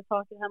såklart ett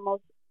saker hemma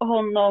hos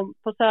honom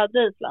på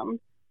södra Island.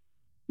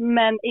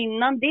 Men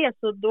innan det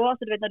så då,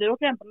 alltså, du vet, när du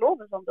åker hem på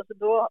lov och sånt, alltså,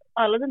 då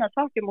alla dina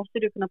saker måste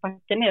du kunna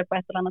packa ner på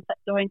ett eller annat sätt.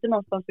 Du har inte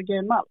någonstans att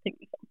gamea allting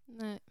liksom.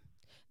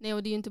 Nej,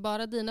 och det är ju inte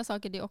bara dina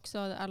saker, det är också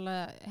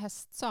alla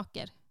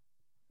hästsaker.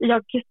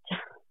 Ja, gud.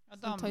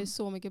 De tar ju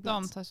så mycket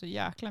plats. De tar så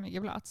jäkla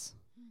mycket plats.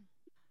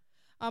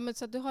 Ja, men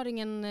så att du har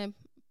ingen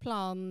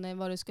plan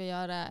vad du ska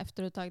göra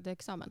efter att du tagit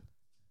examen?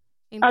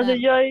 Alltså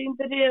jag är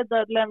inte redo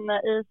att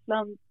lämna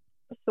Island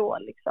så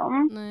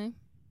liksom. Nej.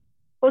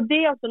 Och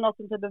det är också något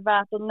som typ är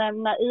värt att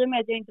nämna. I och med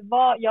att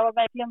jag var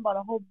verkligen bara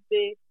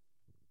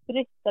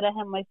hobbyryttare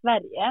hemma i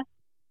Sverige.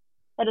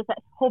 Eller så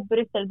här,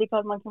 hobbyryttare, det är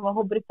klart man kan vara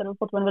hobbyryttare och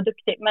fortfarande vara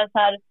duktig. Men så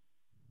här,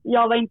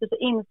 jag var inte så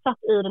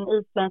insatt i den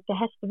isländska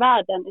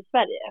hästvärlden i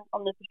Sverige.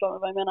 Om ni förstår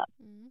vad jag menar.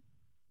 Mm.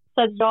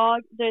 Så att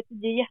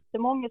det är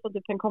jättemånga som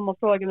typ kan komma och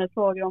fråga mig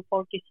frågor om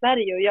folk i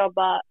Sverige. Och jag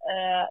bara,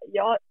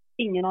 jag har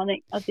ingen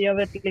aning. Alltså jag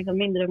vet liksom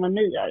mindre än vad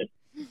ni gör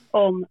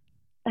om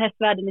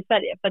hästvärlden i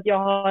Sverige. För att jag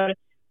har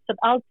så att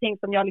allting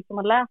som jag liksom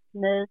har lärt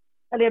mig,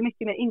 eller jag är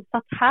mycket mer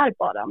insatt här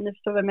bara. Om ni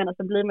förstår vad jag menar,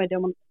 så blir man det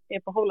om man är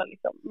på Hólar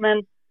liksom.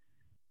 Men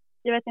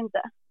jag vet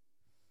inte.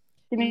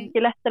 Det är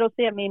mycket lättare att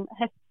se min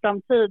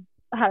hästframtid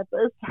här på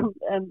Island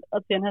än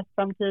att se en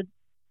hästframtid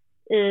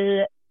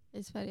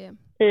i Sverige.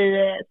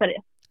 I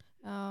Sverige.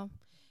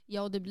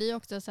 Ja, och det blir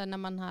också så här när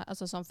man har,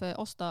 alltså som för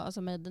oss då,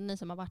 alltså med ni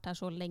som har varit här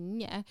så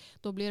länge,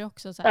 då blir det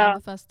också så här,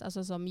 även fast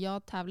alltså som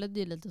jag tävlade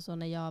ju lite så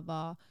när jag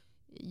var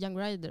young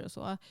rider och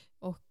så,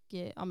 och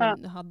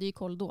hade ju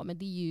koll då, men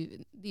det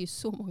är ju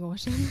så många år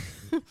sedan.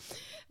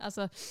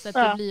 Alltså, så att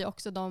det blir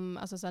också de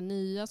alltså, så här,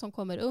 nya som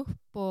kommer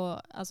upp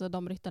och alltså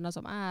de ryttarna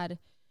som är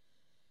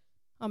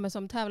men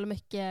som tävlar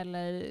mycket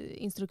eller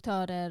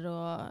instruktörer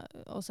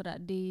och sådär,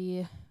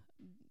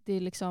 det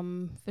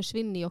liksom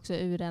försvinner ju också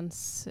ur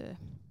ens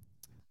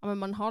men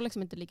man har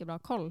liksom inte lika bra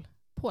koll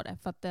på det,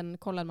 för att den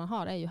kollen man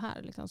har är ju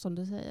här liksom, som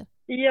du säger.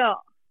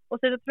 Ja, och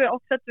så tror jag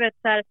också att du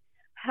vet så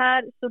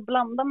här så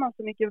blandar man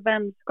så mycket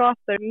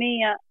vänskaper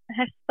med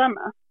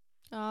hästarna.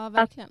 Ja,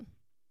 verkligen. Att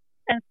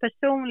ens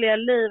personliga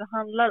liv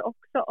handlar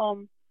också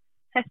om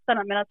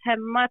hästarna, men att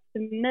hemma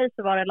för mig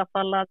så var det i alla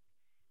fall att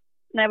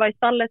när jag var i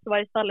stallet så var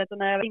jag i stallet, och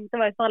när jag inte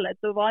var i stallet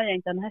då var jag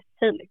inte en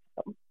hästtjej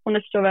liksom. Och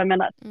nu förstår vad jag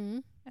menar.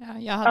 Mm.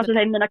 Ja, alltså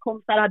mina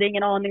kompisar hade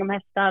ingen aning om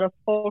hästar och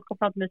folk kom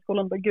fram till mig i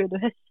skolan och bara, gud, du är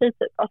hästtjej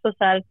typ. Alltså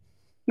så här,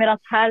 Medan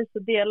här så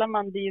delar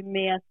man det ju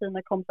med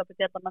sina kompisar på ett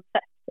helt annat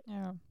sätt.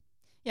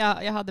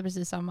 Ja, jag hade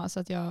precis samma, så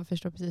att jag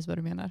förstår precis vad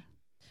du menar.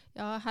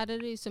 Ja, här är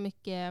det ju så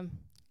mycket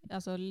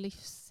alltså,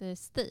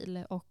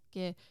 livsstil och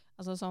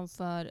alltså, som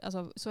för,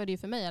 alltså, så är det ju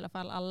för mig i alla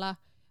fall.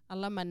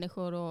 Alla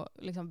människor och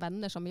liksom,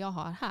 vänner som jag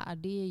har här,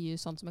 det är ju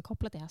sånt som är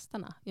kopplat till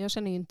hästarna. Jag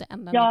känner ju inte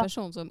en enda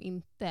person som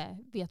inte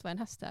vet vad en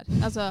häst är.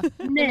 Alltså,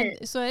 Nej.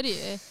 Men, så är det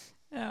ju.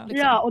 Liksom.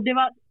 Ja, och det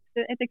var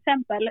ett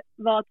exempel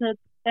var typ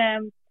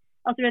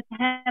alltså vet,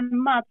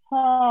 hemma att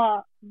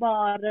ha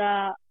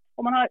bara,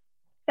 om man har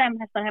 5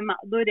 hästar hemma,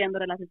 då är det ändå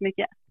relativt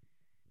mycket.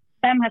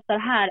 5 hästar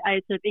här är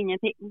ju typ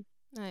ingenting.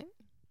 Nej.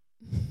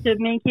 Typ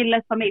min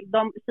killes familj,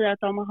 de säger att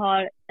de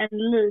har en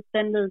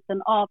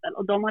liten avel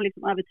och de har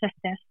liksom över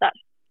 30 hästar.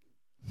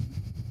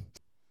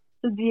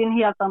 Så det är en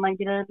helt annan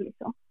grej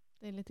liksom.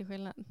 Det är lite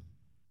skillnad.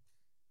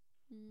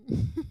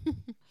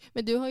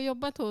 Men du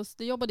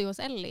jobbade hos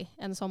Ellie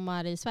en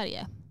sommar i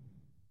Sverige.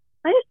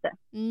 Ja, just det.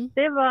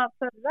 Det var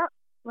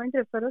inte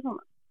det förra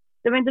sommaren.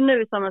 Det var inte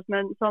nu i sommar,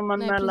 men sommaren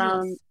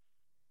mellan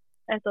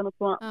 1 och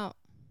 2. Ja.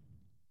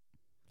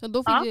 Så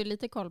då fick du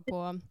lite koll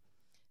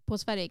på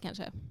Sverige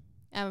kanske.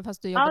 Även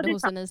fast du jobbade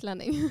hos en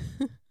islänning.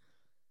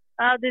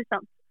 Ja, det är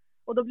sant.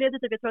 Och då blev det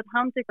typ, jag tror att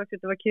han tyckte också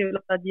att det var kul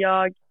att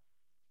jag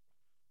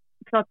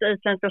pratade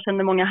isländska och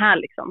kände många här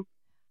liksom.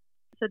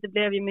 Så det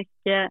blev ju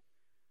mycket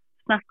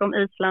snack om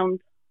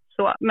Island.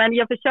 Så. Men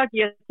jag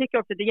tycker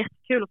också att det är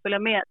jättekul att följa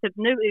med. Typ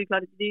nu är det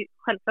klart, det är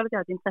självklart att jag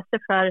har ett intresse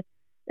för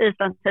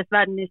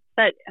islandshästvärlden i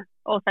Sverige.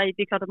 Och så är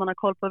det klart att man har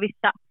koll på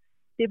vissa.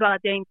 Det är bara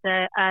att jag inte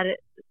är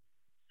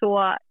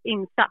så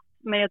insatt.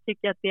 Men jag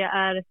tycker att det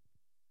är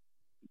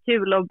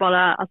kul att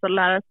bara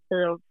lära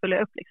sig och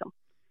följa upp liksom.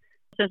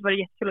 Sen var det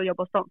jättekul att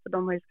jobba hos dem. För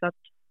de har ju klart,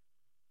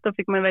 då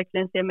fick man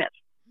verkligen se mer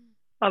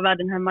av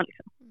världen hemma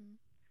liksom.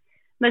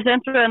 Men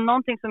sen tror jag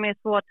någonting som är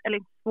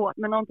svårt,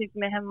 men någonting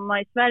som är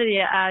hemma i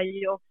Sverige är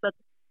ju också att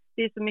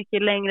det är så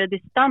mycket längre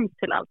distans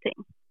till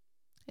allting.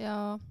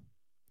 Ja.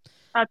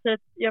 Alltså,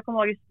 jag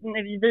kommer ihåg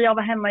när jag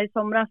var hemma i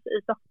somras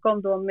i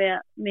Stockholm då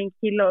med min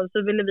kille och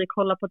så ville vi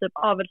kolla på typ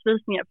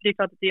avelsvisningar, för det är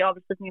klart att det är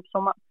avelsvisningar på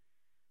sommaren.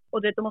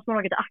 Och då måste man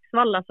åka till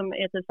Axvalla som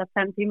är typ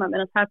 5 timmar,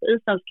 medan här på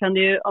Island så kan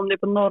du ju, om det är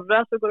på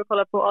norra så går du och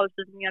kolla på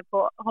avelsvisningar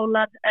på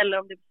Hólar, eller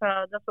om det är på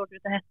södra så åker du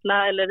till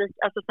Hässla eller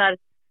alltså så här.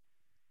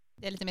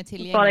 Det är lite mer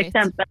tillgängligt. Bara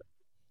exempel.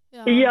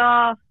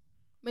 Ja.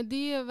 Men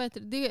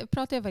det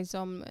pratar jag faktiskt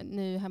om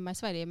nu hemma i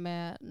Sverige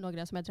med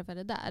några som jag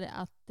träffade där.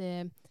 Att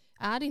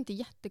är det inte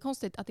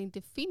jättekonstigt att det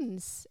inte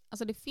finns,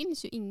 alltså det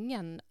finns ju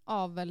ingen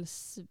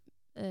avelsbana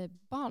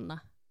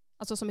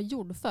alltså som är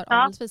gjord för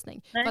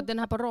avelsvisning. För att den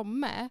här på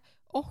Romme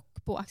och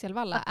på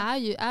Axelvalla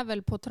är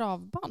väl på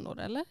travbanor,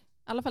 eller? I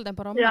alla fall den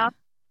på Romme. Ja.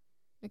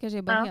 Det kanske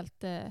är bara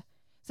helt...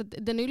 så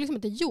den är ju liksom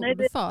inte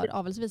gjord för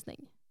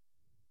avelsvisning.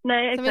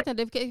 Nej, exakt. Sen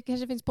vet jag, det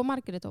kanske finns på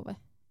Margaretehov.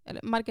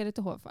 Eller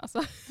Margaretehov,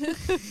 alltså.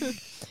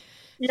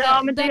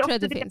 Ja, men där det tror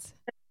jag det finns.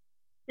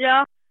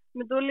 Ja,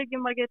 men då ligger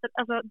Margareta...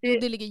 Alltså,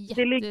 det ligger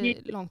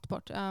jättelångt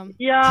bort.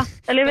 Ja,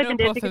 eller jag vet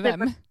inte. Jag för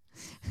vem?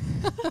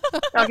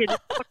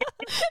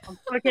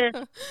 Okej.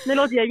 Nu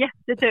låter jag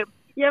jättetyp.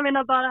 Jag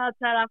menar bara att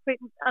så här,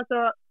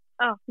 alltså...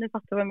 Ja, nu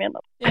fattar vad jag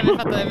menar. Ja, jag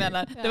fattar vad jag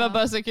menar. Det var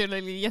bara så kul,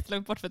 det ligger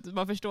jättelångt bort för att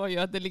man förstår ju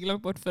att det ligger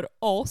långt bort för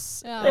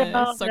oss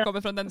som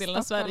kommer från den delen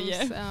av Sverige.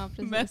 Ja,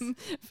 men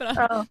för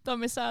att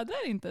de i södra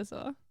är inte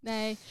så.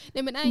 Nej,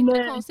 men är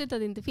inte konstigt att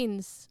det inte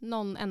finns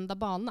någon enda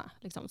bana.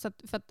 Liksom. Så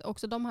att, för att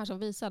också de här som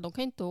visar, de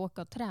kan inte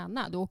åka och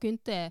träna. Du åker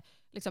inte,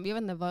 liksom, jag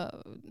vet inte,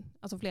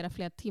 alltså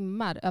flera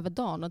timmar över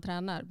dagen och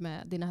tränar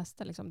med dina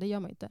hästar. Liksom. Det gör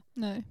man inte.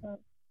 Nej.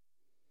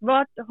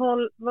 Vart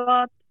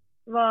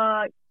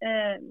var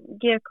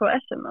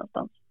GKS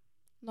någonstans?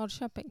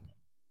 Norrköping.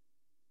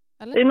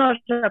 Eller? Det är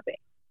Norrköping.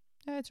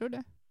 Ja, jag tror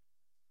det.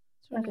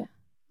 Okay.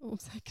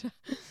 Osäkra.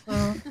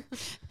 Ja.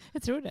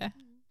 Jag tror det.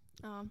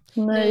 Ja.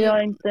 Nej, jag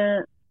är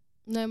inte...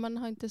 Nej, man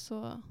har inte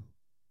så...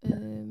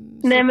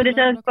 Nej, men det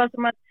känns bara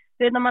som att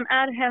när man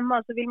är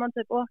hemma så vill man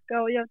typ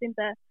åka och jag vet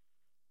inte,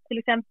 till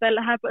exempel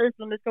här på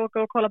Island, du ska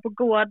åka och kolla på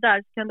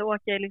gårdar så kan du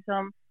åka i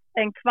liksom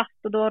en kvart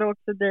och då har du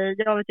åkt förbi,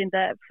 jag vet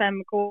inte,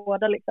 5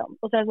 gårdar liksom.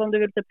 Och sen så om du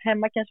vill typ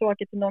hemma kanske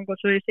åka till någon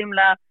gård så är det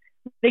himla,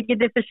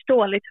 vilket är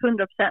förståeligt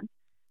 100%.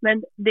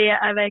 Men det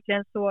är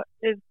verkligen så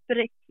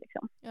utbrett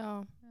liksom.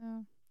 Ja,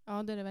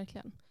 det är det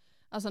verkligen.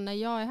 Alltså när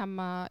jag är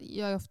hemma,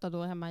 jag är ofta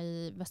då hemma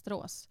i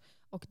Västerås.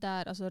 Och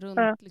där, alltså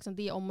runt liksom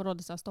det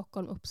området, så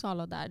Stockholm,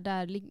 Uppsala och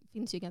där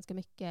finns ju ganska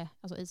mycket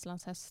alltså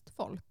Islands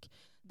hästfolk.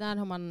 Där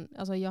har man,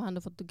 alltså jag har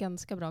ändå fått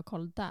ganska bra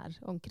koll där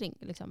omkring.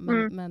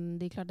 Liksom. Men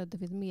det är klart att det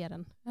finns mer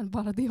än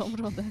bara det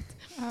området.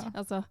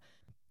 Alltså.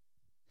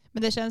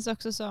 Men det känns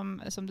också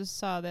som du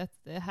sa,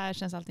 att här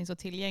känns allting så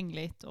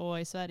tillgängligt och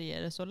i Sverige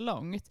är det så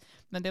långt.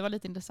 Men det var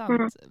lite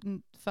intressant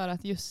för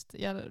att just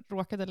jag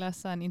råkade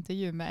läsa en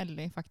intervju med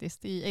Ellie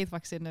faktiskt i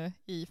Eidvaxi nu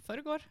i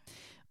förrgår.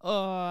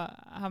 Och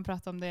han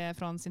pratade om det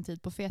från sin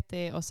tid på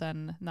Feti och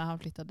sen när han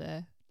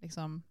flyttade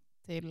liksom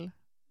till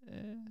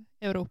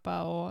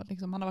Europa och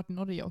liksom, han har varit i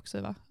Norge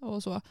också va?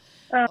 Och så.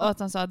 Ja. Och att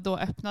han sa att då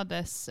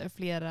öppnades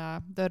flera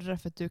dörrar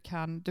för att du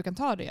kan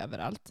ta dig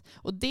överallt.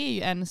 Och det är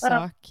ju en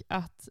sak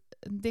att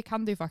det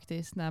kan du ju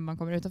faktiskt när man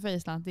kommer utanför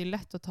Island. Det är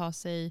lätt att ta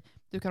sig,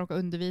 du kan åka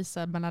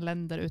undervisa mellan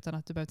länder utan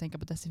att du behöver tänka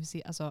på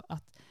desinficering, alltså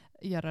att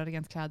göra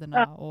rent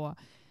kläderna och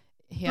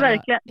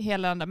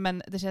hela andra.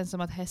 Men det känns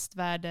som att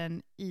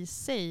hästvärlden i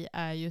sig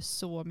är ju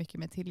så mycket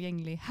mer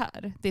tillgänglig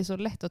här. Det är så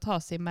lätt att ta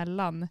sig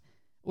mellan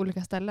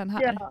olika ställen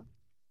här.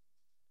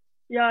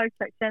 Ja,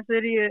 exakt. Sen så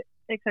är det ju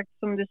exakt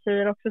som du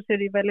säger också, så är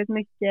det ju väldigt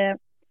mycket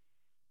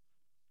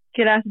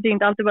gräs. Det är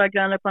inte alltid bara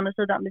grönare på andra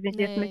sidan. Det finns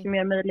jättemycket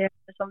mer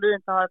möjligheter som vi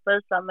inte har på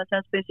Island. Men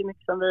sen finns det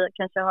mycket som vi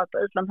kanske har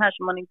på Island här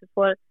som man inte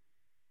får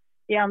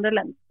i andra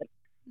länder.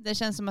 Det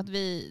känns som att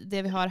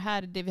det vi har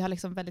här, det vi har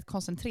liksom väldigt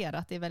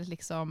koncentrerat. Det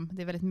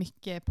är väldigt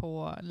mycket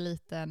på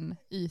liten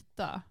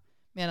yta.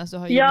 Medan du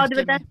har ju det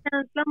är den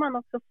känslan man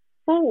också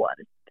får.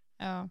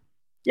 Ja.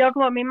 Jag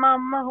kommer ihåg, min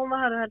mamma, hon var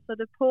här och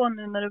hälsade på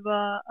nu när det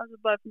var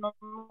bara för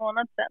någon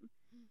månad sedan.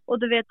 Och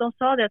du vet, de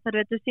sa det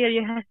att du ser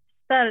ju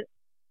hästar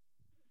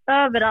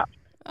överallt.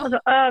 Alltså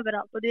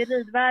överallt. Och det är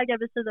ridvägar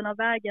vid sidan av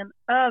vägen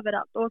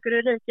överallt. Och åker du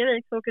i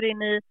Reykjavik så åker du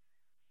in i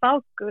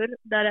Faukur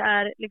där det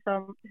är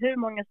liksom hur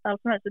många stall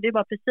som helst. Och det är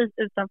bara precis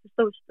utanför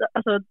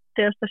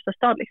deras största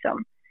stad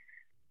liksom.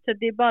 Så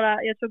det är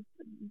bara, jag tror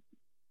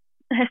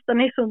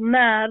hästarna är så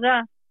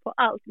nära på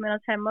allt. Medan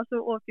hemma så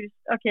åker du,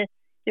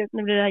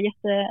 nu blir det här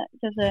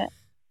kanske,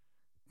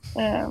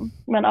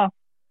 men ja.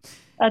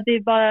 Att det är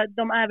bara,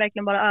 de är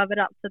verkligen bara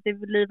överallt. Så att det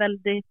blir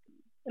väldigt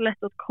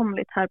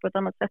lättåtkomligt här på ett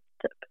annat sätt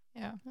typ.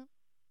 Ja.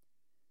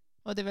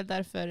 Och det är väl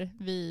därför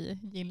vi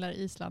gillar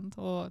Island.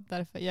 Och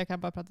därför, jag kan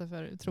bara prata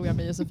för, tror jag,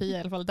 mig och Sofia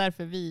i alla fall,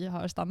 därför vi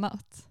har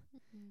stannat.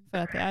 För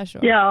att det är så.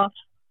 Ja.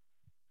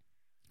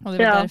 Och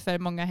det är väl därför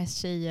många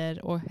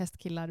hästtjejer och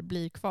hästkillar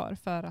blir kvar.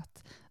 För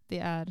att det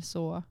är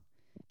så,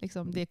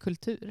 liksom, det är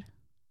kultur.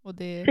 Och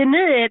det... Så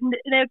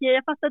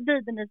jag fattar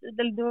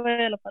dig, du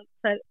har i alla fall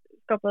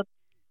skapat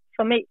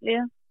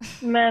familj.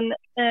 Men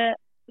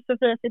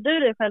Sofia, ser du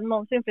dig själv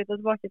någonsin flytta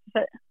tillbaka till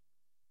Sverige?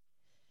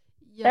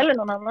 Ja. Eller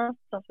någon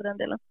annanstans för den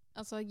delen?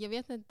 Alltså jag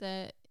vet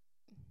inte.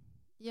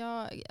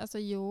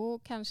 Jo,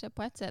 kanske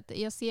på ett sätt.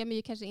 Jag ser mig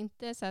ju kanske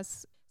inte så här,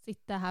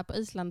 sitta här på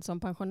Island som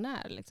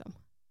pensionär liksom.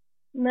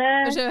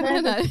 Nej.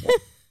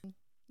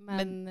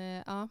 Men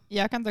ja.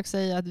 Jag kan dock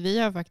säga att vi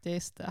har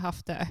faktiskt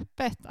haft det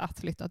öppet att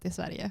flytta till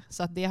Sverige.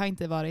 Så att det har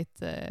inte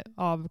varit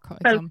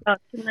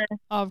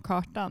av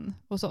kartan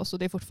hos oss. Och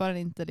det är fortfarande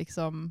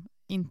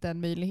inte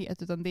en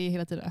möjlighet, utan det är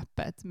hela tiden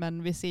öppet.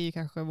 Men vi ser ju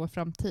kanske vår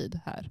framtid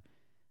här.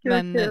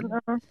 Men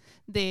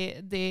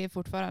det är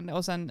fortfarande,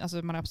 och sen alltså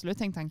man har absolut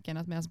tänkt tanken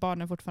att medan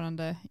barnen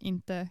fortfarande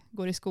inte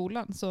går i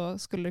skolan så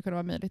skulle det kunna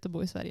vara möjligt att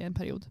bo i Sverige en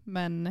period.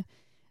 Men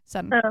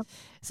sen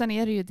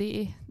är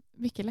det är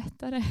mycket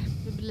lättare.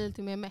 Det blir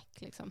lite mer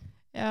meck liksom.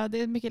 Ja, det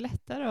är mycket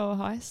lättare att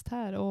ha häst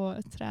här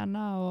och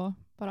träna och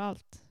bara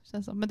allt.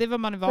 Känns som. Men det var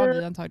man van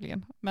vid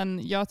antagligen. Men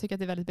jag tycker att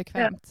det är väldigt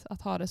bekvämt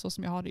att ha det så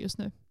som jag har det just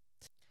nu.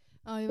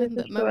 Ja, jag vet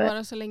inte. Men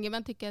bara så länge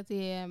man tycker att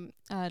det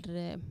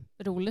är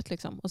roligt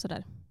liksom och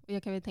sådär. Och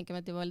jag kan väl tänka mig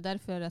att det var väl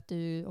därför att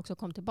du också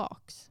kom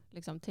tillbaks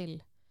liksom,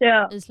 till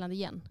Island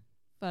igen.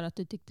 För att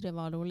du tyckte det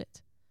var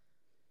roligt.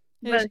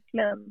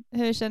 Verkligen.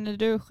 Hur känner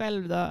du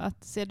själv då?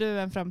 Ser du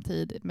en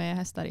framtid med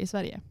hästar i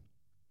Sverige?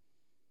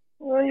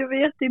 Jag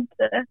vet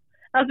inte.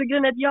 Alltså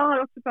grejen är att jag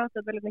har också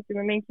pratat väldigt mycket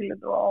med min kille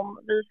då om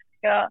vi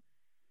ska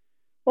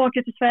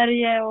åka till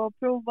Sverige och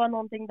prova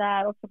någonting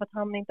där. Också för att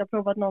han inte har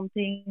provat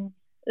någonting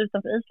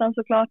utanför Island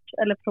såklart.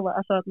 Eller prova,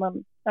 alltså att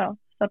man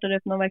startar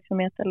upp någon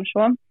verksamhet eller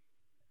så.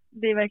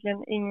 Det är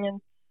verkligen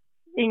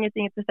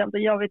inget bestämt och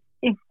jag vet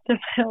inte vad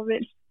jag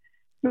vill.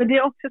 Men det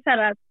är också så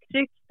här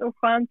tryggt och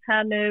skönt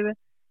här nu.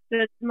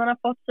 Man har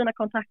fått sina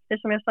kontakter.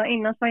 Som jag sa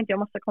innan så har inte jag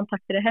massa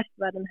kontakter i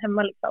hästvärlden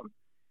hemma liksom.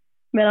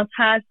 Medan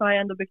här så har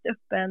jag ändå byggt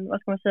upp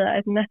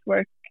ett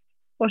network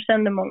och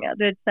känner många.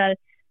 Det är så här,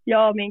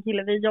 jag och min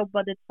kille, vi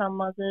jobbade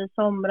tillsammans i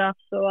somras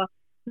och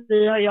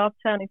jag har haft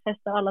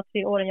träningshästar alla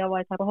 3 åren jag har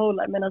varit här på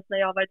Hólar. Medan när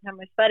jag har varit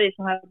hemma i Sverige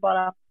så har jag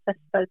bara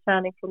hästar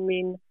träning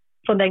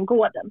från den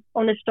gården.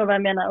 Om ni förstår vad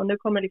jag menar. Och nu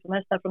kommer liksom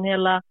hästar från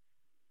hela...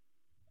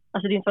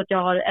 Alltså det är inte så att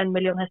jag har 1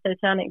 miljon hästar i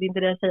träning. Det är inte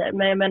det jag säger.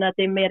 Men jag menar att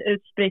det är mer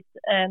utspritt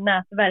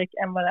nätverk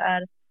än vad det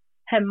är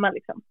hemma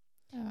liksom.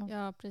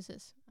 Ja,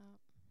 precis. Ja.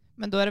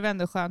 Men då är det väl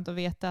ändå skönt att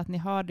veta att ni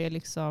har det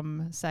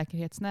liksom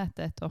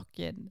säkerhetsnätet och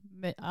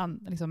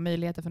liksom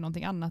möjligheter för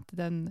någonting annat.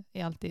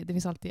 Det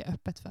finns alltid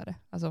öppet för det.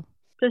 Alltså,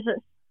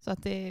 precis. Så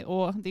att det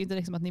är inte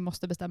liksom att ni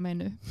måste bestämma er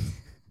nu.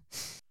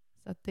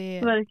 Så att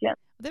verkligen.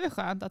 Det är väl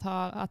skönt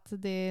att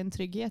det är en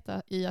trygghet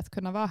i att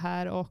kunna vara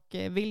här och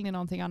vill ni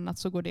någonting annat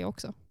så går det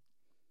också.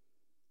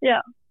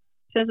 Ja,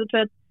 sen så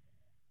tror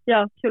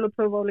jag att kul att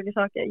prova olika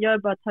saker. Jag är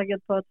bara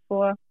taggad på att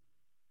få,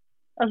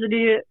 alltså det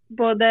är ju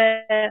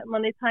både,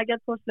 man är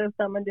taggad på att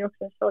sluta men det är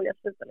också en sorg att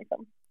sluta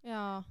liksom.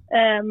 Ja.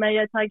 Men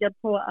jag är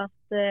taggad på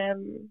att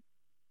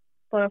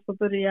bara få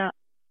börja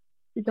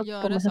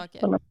jobba med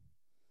hästarna.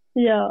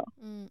 Ja.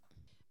 Mm.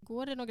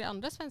 Går det några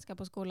andra svenskar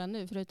på skolan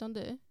nu förutom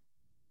du?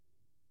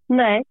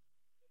 Nej.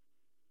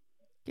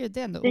 Gud, det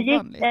är ändå Det gick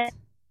ovanligt.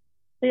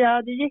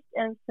 Det gick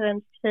en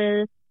svensk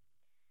tjej.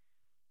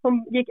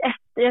 Hon gick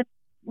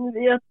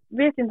jag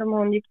vet inte om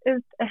hon gick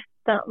ut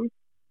ettan.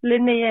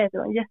 Linnea är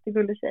en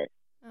jättegullig tjej.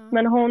 Ja.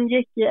 Men hon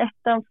gick i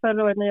ettan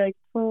förra året när jag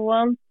gick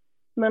tvåan.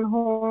 Men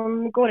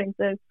hon går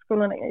inte ut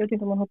skolan längre. Jag vet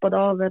inte om hon hoppade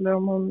av eller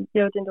om hon...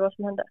 Jag vet inte vad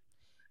som hände.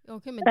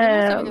 Okej, men det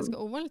måste vara ganska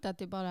ovanligt att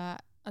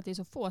det är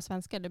så få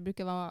svenskar. Det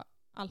brukar vara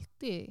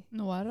alltid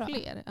Några.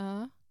 fler.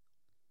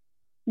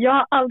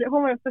 Ja.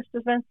 Hon var den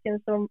första svensken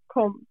som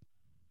kom.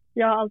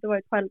 Jag har alltid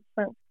varit själv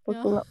svensk på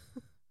skolan.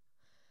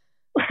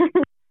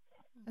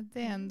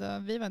 Det är ändå,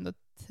 vi var ändå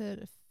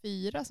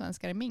 4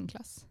 svenskar i min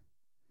klass.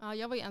 Ja,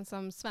 jag var ju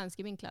ensam svensk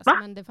i min klass. Va?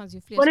 Men det fanns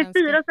ju fler Var det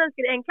svenskar. 4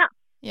 svenskar i en klass?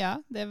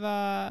 Ja, det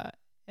var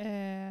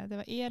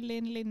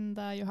Elin,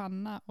 Linda,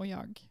 Johanna och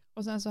jag.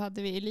 Och sen så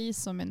hade vi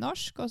Elise som är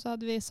norsk och så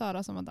hade vi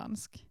Sara som var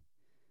dansk.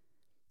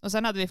 Och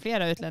sen hade vi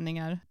flera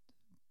utlänningar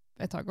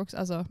ett tag också,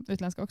 alltså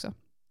utländska också.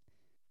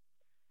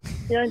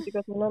 Jag har inte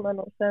gått med någon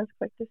annan svensk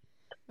faktiskt.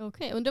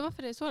 Okej, undrar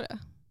varför det är så då?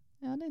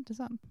 Ja, det är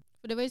intressant.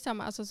 För det var ju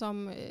samma, alltså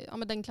som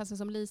med den klassen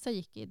som Lisa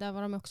gick i. Där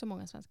var de också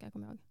många svenskar,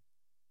 kommer jag ihåg.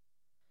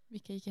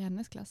 Vilka gick i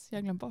hennes klass? Jag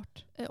har glömt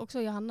bort.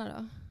 Också Johanna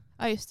då.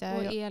 Ja, just det.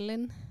 Och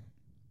Elin.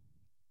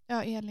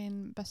 Ja,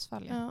 Elin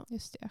Bästfall, ja.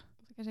 Just det.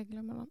 Så kanske jag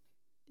glömmer någon.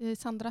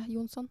 Sandra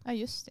Jonsson. Ja,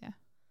 just det.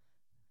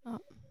 Ja.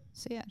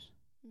 Ser.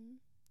 Mm.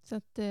 Så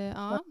att,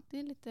 ja, det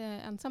är lite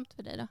ensamt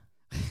för dig då.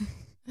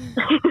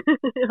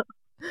 Ja.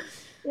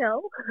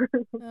 Ja.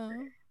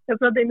 Jag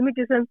pratar inte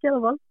mycket svenska i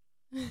alla fall.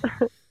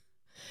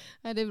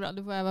 Nej, det är bra.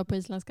 Du får öva på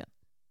isländska.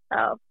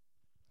 Ja,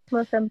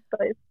 man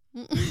kämpar ju.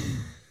 Mm.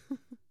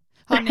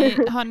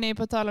 Har ni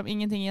på tal om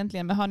ingenting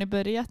egentligen, men har ni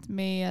börjat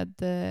med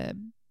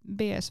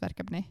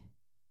BS-verkabni?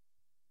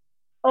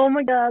 Oh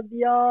my god,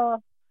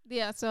 ja. Det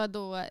är alltså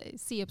då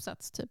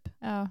C-uppsats typ.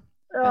 Ja,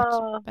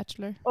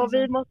 bachelor. Och alltså.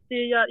 vi måste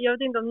ju göra, jag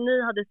vet inte om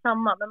ni hade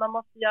samma, men man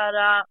måste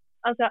göra,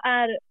 alltså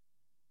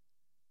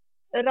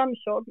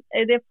rannsåg,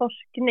 är det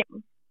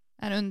forskning?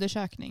 En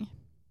undersökning.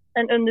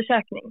 En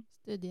undersökning.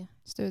 Studie.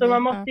 Så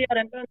man måste göra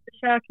en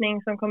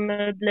undersökning som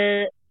kommer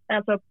bli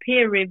alltså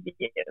peer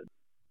review.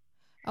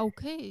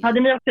 Okej. Hade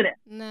ni också det?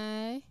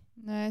 Nej.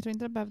 Nej, jag tror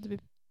inte det behövde bli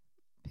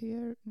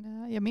peer.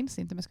 Nej, jag minns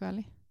inte om jag ska vara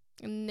ärlig.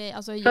 Nej,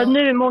 alltså För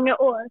nu i många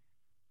år.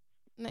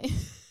 Nej.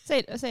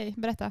 Säg,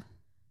 berätta.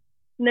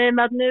 Nej,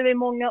 men att nu i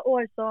många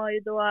år så har ju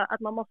då att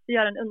man måste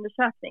göra en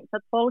undersökning. Så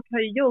att folk har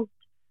ju gjort,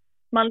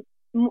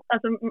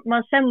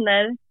 man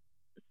känner,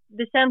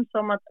 det känns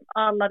som att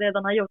alla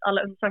redan har gjort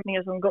alla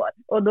undersökningar som går.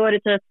 Och då är det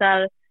typ så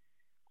här,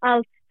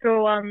 allt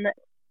från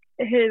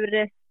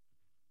hur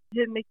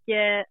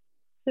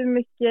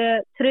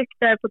mycket tryck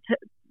det är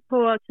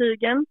på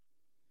tygen.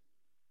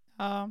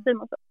 Ja.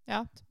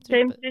 Ja.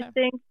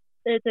 Trimstryckning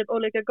i typ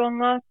olika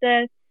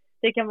gångarter.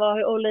 Det kan vara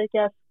hur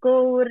olika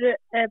skor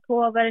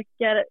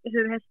påverkar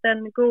hur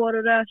hästen går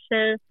och rör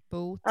sig.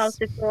 Boots.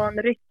 Allt ifrån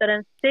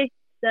ryttarens sits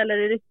eller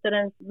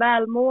ryttarens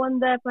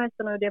välmående på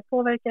hästen och hur det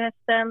påverkar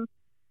hästen.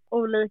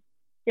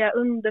 Olika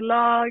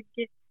underlag,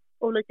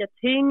 olika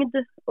tyngd,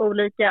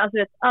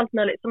 allt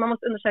möjligt. Så man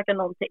måste undersöka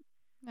någonting.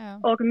 Ja.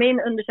 Och min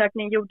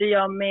undersökning gjorde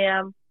jag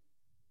med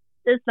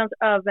Islands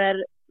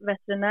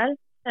överveterinär.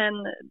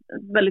 En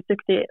väldigt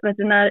duktig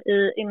veterinär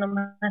inom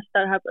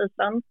hästar här på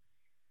Island.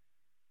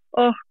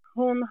 Och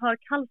hon har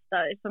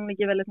Karlstad som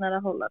ligger väldigt nära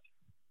Hólar.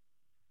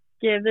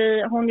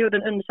 Hon gjorde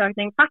en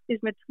undersökning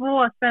faktiskt med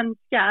 2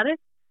 svenskar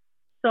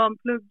som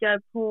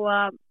pluggar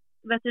på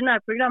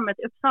veterinärprogrammet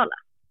i Uppsala.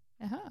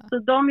 Aha. Så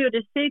de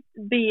gjorde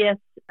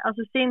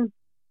sin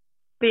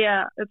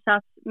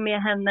B-uppsats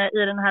med henne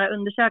i den här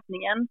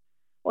undersökningen.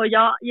 Och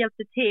jag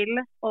hjälpte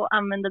till och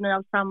använde mig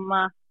av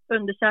samma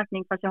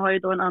undersökning fast jag har ju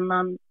då en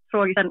annan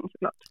frågeställning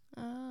såklart.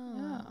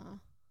 Ja.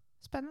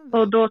 Spännande.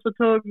 Och då så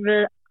tog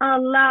vi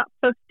alla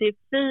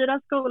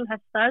 44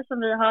 skolhästar som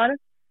vi har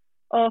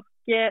och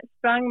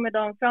sprang med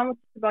dem fram och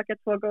tillbaka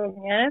 2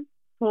 gånger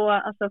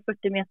på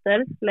 40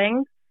 meter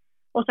längd.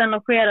 Och sen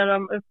longerade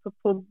de upp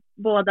på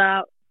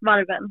båda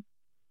varven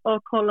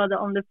och kollade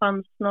om det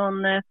fanns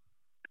någon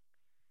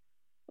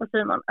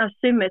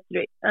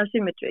asymmetry.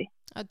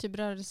 Ja, typ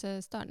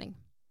rörelsestörning.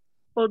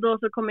 Och då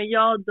så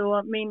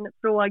kommer min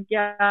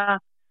fråga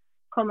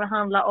kommer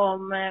handla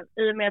om,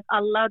 i och med att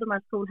alla de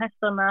här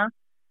skolhästarna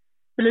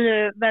de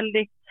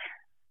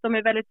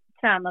är väldigt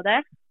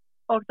tränade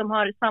och de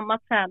har samma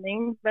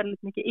träning,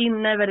 väldigt mycket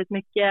inne, väldigt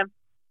mycket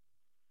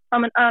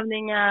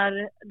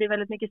övningar, det är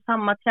väldigt mycket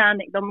samma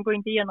träning. De går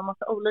inte igenom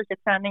massa olika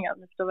träningar,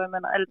 om du förstår vad jag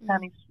menar, eller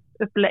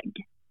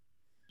träningsupplägg.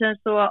 Sen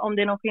så om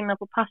det är någon skillnad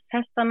på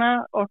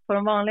passhästarna och på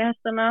de vanliga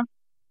hästarna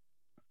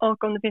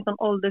och om det finns någon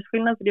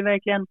åldersskillnad, så det är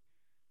verkligen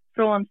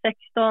från 6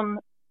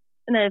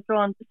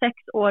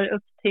 år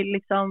upp till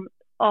liksom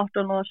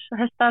 18 års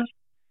hästar.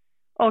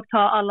 Och ta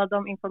alla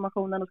de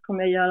informationen och så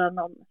kommer jag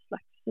göra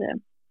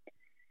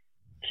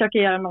försöka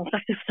göra någon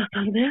slags uppsats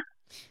av det.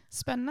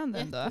 Spännande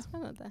ändå.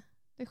 Jättespännande.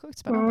 Det är sjukt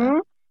spännande.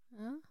 Mm.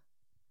 Ja.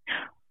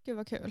 Gud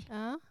vad kul.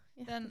 Ja,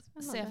 Den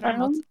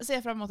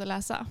ser fram emot att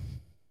läsa.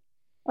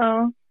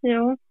 Ja,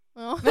 jo.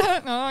 Ja.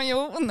 Ja,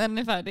 jo, den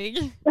är färdig.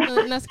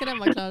 När ska den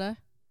vara klar där?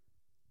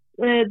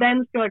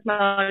 Den ska vara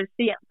klar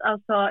sent.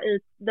 Alltså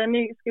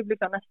den ska bli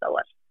klar nästa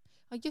år.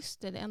 Ja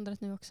just det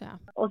ändrat nu också. Ja.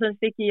 Och sen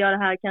fick jag det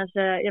här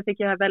jag fick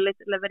det här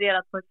väldigt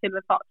levererat på ett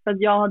silverfat. För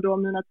att jag har då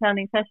mina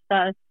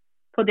träningshästar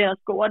på deras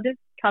gård,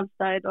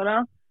 Karlstad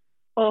då.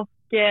 Och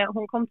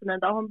hon kom till mig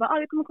idag och hon bara,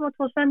 det kommer komma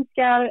 2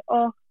 svenskar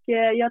och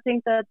jag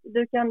tänkte att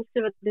du kan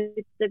skriva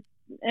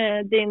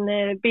din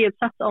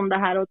B-uppsats om det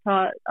här och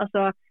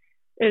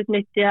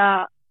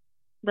utnyttja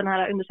den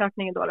här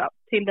undersökningen då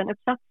till den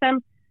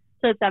uppsatsen.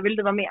 Så här, vill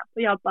du vara med?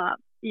 Och jag bara,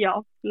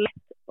 ja,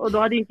 lätt. Och då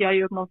hade inte jag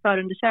gjort någon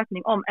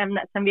förundersökning om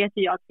ämnet. Sen vet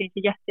ju jag att det finns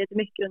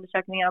jättemycket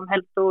undersökningar om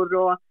hälsor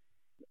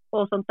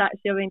och sånt där. Så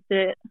jag vill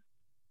inte,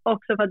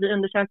 också för att vi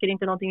undersöker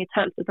inte någonting i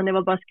tält utan det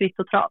var bara skritt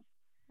och trav.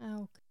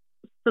 Okay.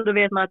 Så då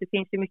vet man att det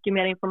finns ju mycket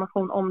mer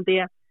information om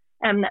det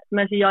ämnet.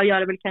 Men så jag gör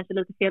det väl kanske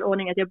lite fel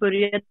ordning att jag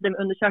började med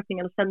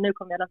undersökningen och sen nu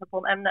kommer jag läsa på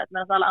om ämnet.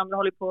 Medan alla andra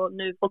håller på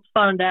nu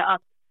fortfarande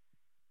att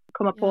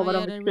komma på vad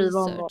de vill skriva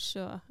om.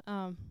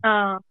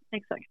 Ja,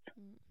 exakt.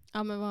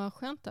 Ja men vad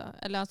skönt då.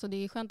 Eller alltså det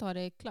är skönt att ha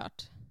det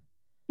klart.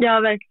 Ja,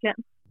 verkligen.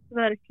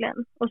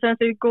 Och sen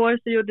så igår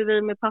så gjorde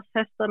vi med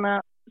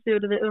passhästarna så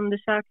gjorde vi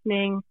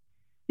undersökning.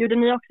 Gjorde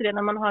ni också det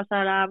när man har så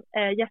här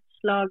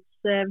hjärtslags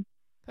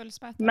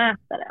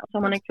mätare. Så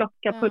har man en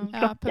klocka, pulsklocka.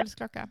 Ja,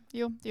 pulsklocka.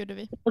 Jo, det gjorde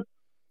vi.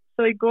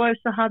 Så igår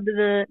så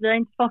hade vi har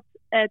inte fått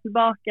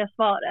tillbaka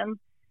svaren.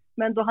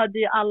 Men då hade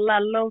ju alla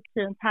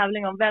low-key en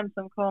tävling om vem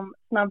som kom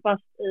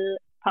snabbast i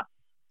pass.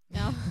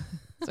 Ja,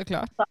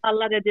 såklart. Så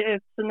alla redde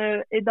ut. Så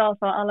nu idag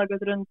så har alla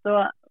gått runt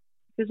och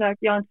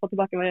försökt. Jag har inte fått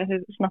tillbaka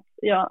hur snabbt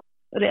jag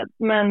red.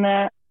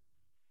 Men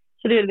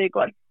så det gjorde vi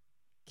igår.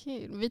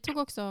 Kul. Vi tog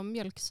också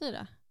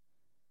mjölksyra.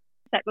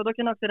 Och då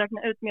kan du också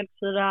räkna ut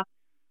mjölksyra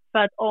för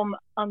att om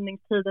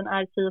andningstiden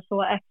är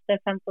så efter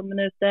 15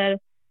 minuter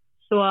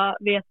så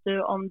vet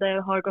du om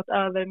det har gått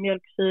över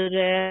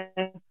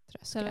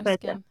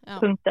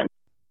mjölksyrepunkten.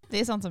 Det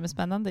är sånt som är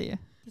spännande ju.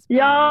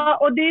 Ja,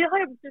 och det har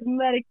jag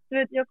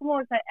märkt. Jag kommer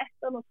ihåg så här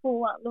 1:an och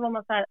 2:an. Då var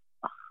man så här,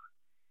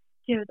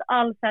 gud,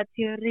 all så här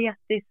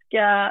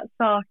teoretiska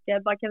saker.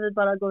 Bara kan vi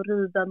bara gå och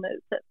rida nu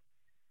typ.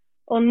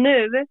 Och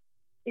nu,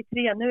 i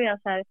 3, nu är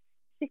jag så här,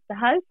 shit, det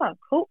här är fan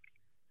coolt.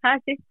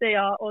 Här sitter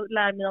jag och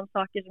lär mig om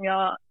saker som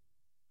jag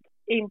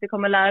inte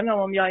kommer lära mig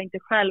om jag inte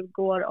själv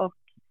går och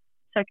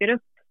söker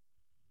upp.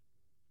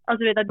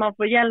 Alltså vet att man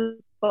får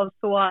hjälp av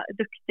så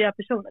duktiga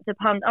personer. Typ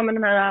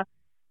den här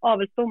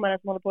avelsdomaren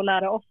som håller på att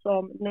lära oss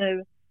om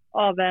nu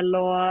avel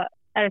och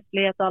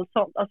ärftlighet och allt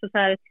sånt. Alltså så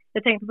här,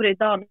 jag tänkte på det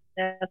idag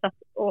när jag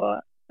satt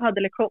och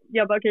hade lektion.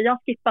 Jag bara, jag har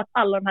skippat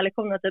alla de här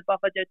lektionerna typ bara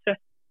för att jag är trött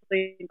och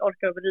inte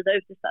orkar att rida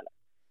ut istället.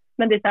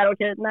 Men det är så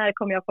här, när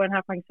kommer jag få den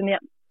här chansen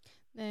igen?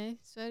 Nej,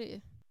 så är det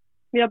ju.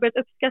 Men jag har börjat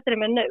uppskatta det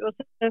med nu. Och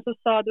sen så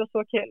sa det var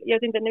så kul. Jag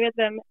vet inte, ni vet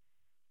vem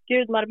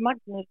Gudmar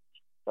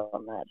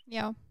Magnusson är?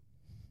 Ja.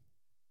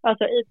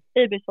 Alltså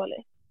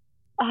Ibisoli.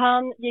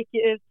 Han gick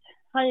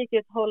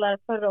ut Hólar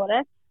förra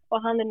året.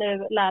 Och han är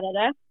nu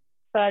lärare.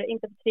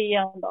 Inte för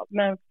 3:an då,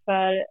 men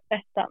för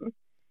 1:an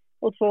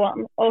och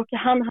 2:an. Och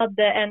han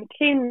hade en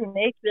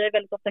klinik. Vi är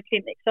väldigt ofta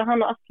klinik. Så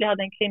han och Asli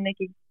hade en klinik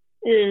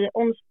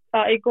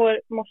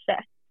igår morse.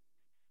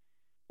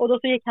 Och då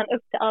så gick han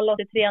upp till alla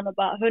 83:an och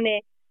bara,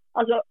 hörni,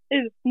 alltså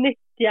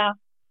utnyttja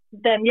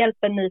den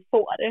hjälpen ni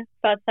får.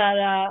 För att så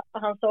här,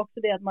 han sa också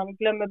det att man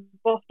glömmer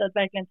bort att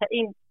verkligen ta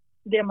in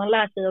det man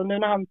lär sig. Och nu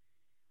när han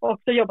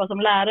också jobbar som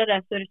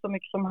lärare så är det så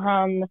mycket som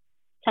han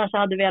kanske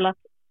hade velat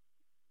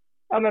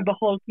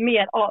behållit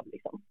mer av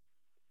liksom.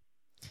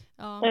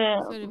 Ja,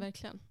 så är det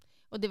verkligen.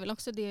 Och det är väl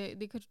också det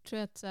tror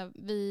jag att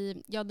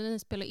ni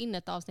spelade in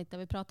ett avsnitt där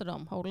vi pratade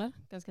om Hólar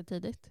ganska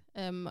tidigt.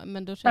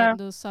 Men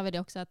då sa vi det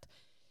också att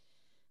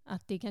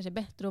det är kanske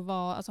bättre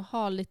att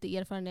ha lite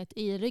erfarenhet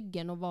i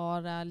ryggen och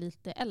vara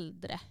lite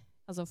äldre.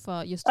 Alltså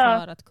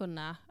för att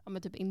kunna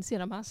typ inse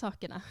de här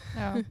sakerna.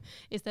 Ja.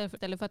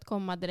 Istället för att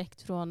komma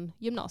direkt från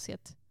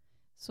gymnasiet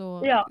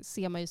så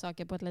ser man ju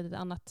saker på ett lite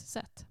annat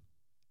sätt.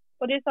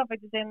 Och det sa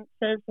faktiskt en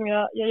tjej som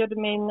jag gjorde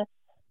min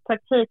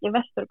praktik i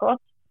Västergård.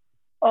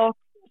 Och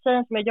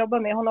tjejen som jag jobbar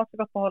med, hon har också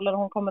gått på Hólar och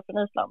hon kommer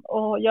från Island.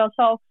 Och jag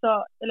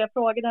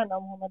frågade henne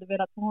om hon hade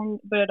velat, hon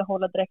började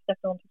hålla direkt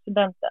efter hon tog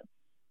studenten.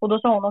 Och då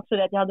sa hon också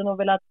det att jag hade nog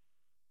velat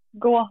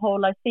gå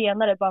Hólar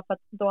senare bara för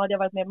att då hade jag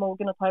varit mer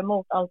mogen att ta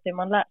emot allt det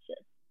man lär sig.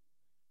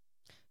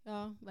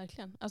 Ja,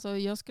 verkligen. Alltså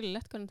jag skulle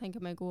lätt kunna tänka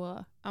mig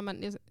jag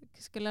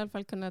skulle i alla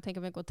fall kunna tänka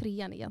mig gå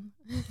 3:an igen.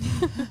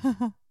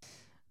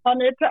 Har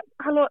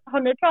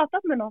ni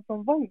pratat med någon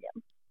från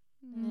Vången?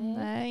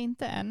 Nej,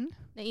 inte än.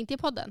 Nej, inte i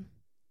podden.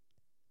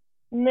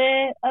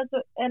 Nej,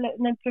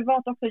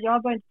 privat också. Jag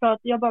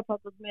har bara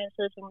pratat med en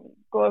tjej som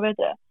går,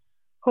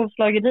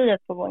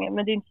 hovslageriet på Vången,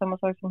 men det är inte samma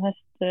sak som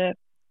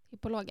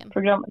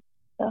hästprogrammet.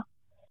 Ja.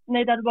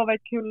 Nej, det hade bara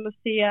varit kul att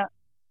se.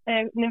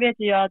 Ni vet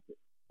ju att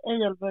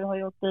Ejolfur har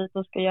gjort dit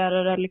och ska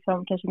göra det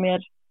liksom kanske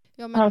mer.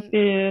 Ja, men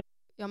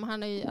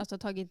han har ju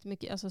tagit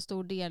mycket,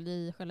 stor del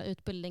i själva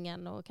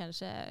utbildningen och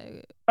kanske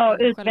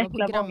själva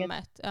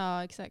programmet.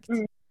 Ja, exakt.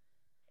 Mm.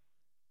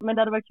 Men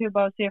det hade varit kul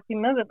bara att se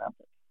skillnaderna.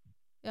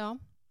 Ja.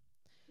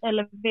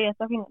 Eller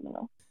veta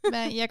skillnaderna.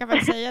 Men jag kan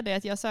faktiskt säga det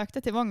att jag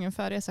sökte till Vången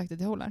före jag sökte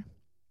till Hólar.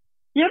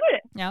 Gör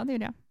du det? Ja, det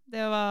gjorde jag.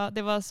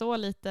 Det var så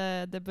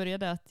lite det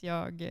började att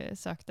jag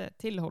sökte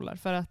till Hólar.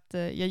 För att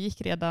jag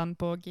gick redan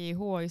på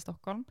GH i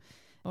Stockholm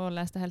och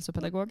läste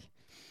hälsopedagog.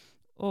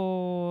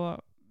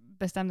 Och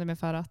bestämde mig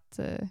för att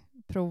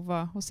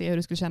prova och se hur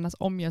det skulle kännas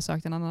om jag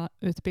sökte en annan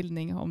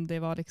utbildning. Om det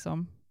var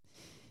liksom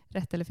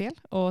rätt eller fel.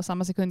 Och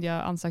samma sekund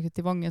jag ansökte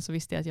till Vången så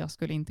visste jag att jag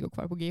skulle inte gå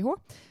kvar på GH.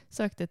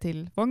 Sökte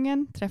till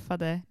Vången,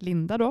 träffade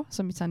Linda då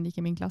som sen gick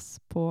i min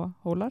klass på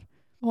Hólar.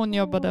 Hon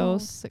jobbade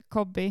hos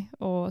Kobby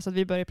och så att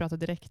vi började prata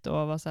direkt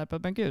och var så här,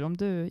 men gud, om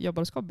du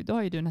jobbar hos Kobby då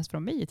har ju du en häst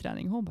från mig i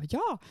träning. Och hon bara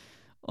ja.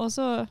 Och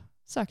så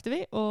sökte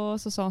vi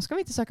och så sa hon, ska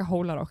vi inte söka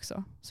Hólar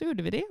också? Så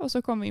gjorde vi det och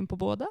så kom vi in på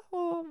båda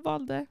och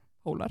valde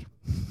Hólar.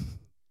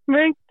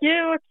 Men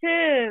gud vad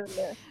kul!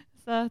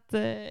 Så att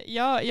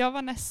jag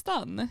var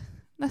nästan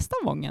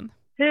Vången.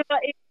 Hur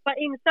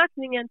var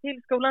insökningen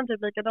till skolan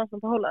typ likadan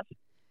som på Hólar?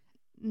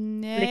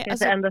 Nej,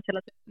 alltså,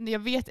 jag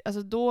vet,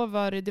 alltså då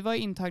var det var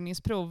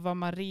intagningsprov var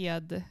man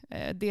red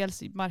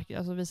dels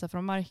alltså visa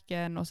från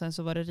marken och sen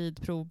så var det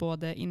ridprov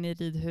både inne i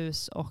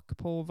ridhus och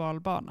på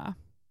ovalbana.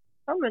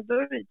 Ja men då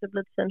är det typ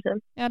lite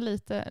sent. Ja,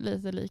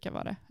 lite lika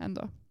var det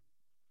ändå.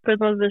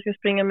 Förutom att vi ska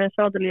springa med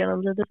sadel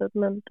genom ridhuset,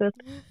 men du vet.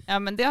 Ja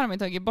men det har de ju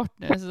tagit bort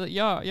nu. Så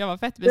jag var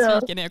fett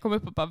besviken när jag kom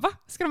upp och bara, va?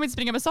 Ska de inte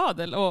springa med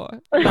sadel? Och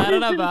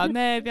lärarna bara,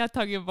 nej vi har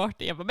tagit bort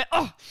det. Jag bara,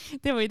 men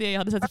det var ju det jag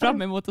hade sett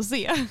fram emot att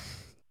se.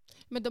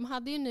 Men de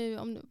hade ju nu,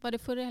 var det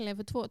förra helgen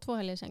för två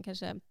helger sedan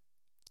kanske,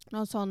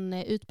 någon sån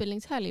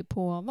utbildningshelg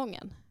på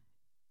Vången.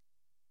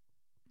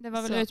 Det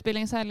var väl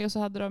utbildningshelg och så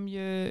hade de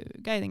ju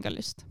guiding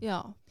galist.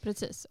 Ja,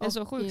 precis. Det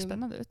såg sjukt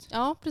spännande ut.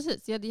 Ja,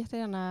 precis. Jag hade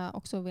jättegärna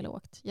också velat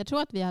åkt. Jag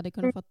tror att vi hade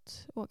kunnat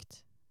fått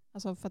åkt.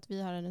 Alltså för att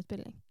vi har en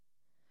utbildning.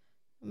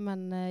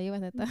 Men jag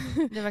vet inte.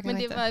 Men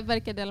det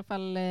verkade i alla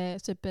fall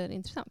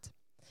superintressant.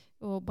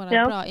 Och bara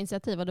ett bra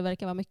initiativ. Och det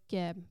verkar vara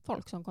mycket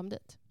folk som kom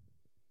dit.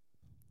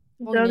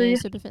 Och det är ju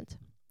superfint.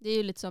 Det är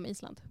ju lite som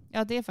Island.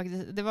 Ja, det är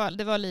faktiskt. Det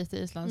var lite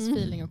Islands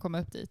feeling att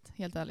komma upp dit,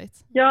 helt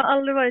ärligt. Jag har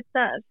aldrig varit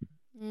där.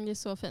 Det är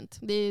så fint.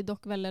 Det är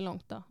dock väldigt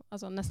långt då.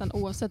 Alltså nästan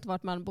oavsett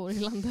vart man bor i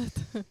landet.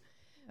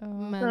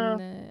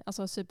 Men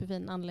alltså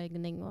superfin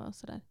anläggning och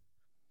sådär.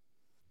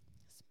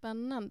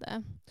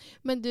 Spännande.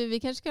 Men du, vi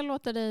kanske ska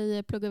låta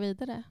dig plugga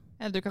vidare.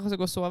 Eller du kanske ska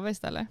gå och sova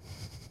istället.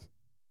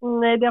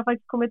 Nej, det har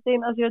faktiskt kommit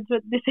in. Alltså jag tror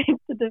att det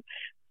sitter typ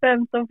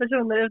 15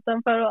 personer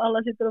utanför och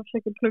alla sitter och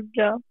försöker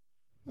plugga.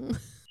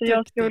 Så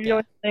jag skulle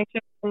göra den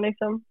klubben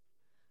liksom.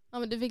 Ja,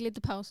 men du fick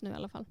lite paus nu i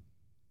alla fall.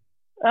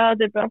 Ja,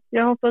 det är bra.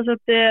 Jag hoppas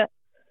att det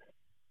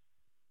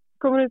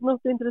kommer ut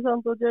något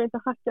intressant och att jag inte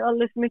hackar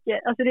alldeles för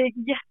mycket. Alltså det är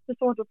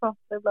jättesvårt att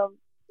prata ibland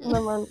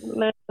när man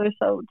läser i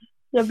sound.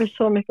 Jag ber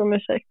så mycket om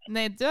ursäkt.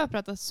 Nej, du har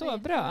pratat så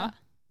bra.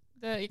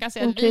 Jag kan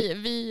säga att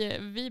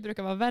vi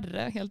brukar vara värre,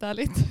 helt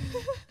ärligt.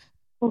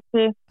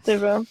 Okej, det är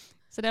bra.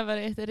 Så det har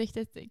varit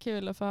riktigt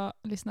kul att få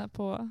lyssna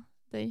på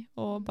dig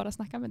och bara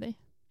snacka med dig.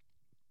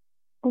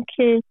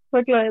 Okej,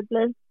 vad glad jag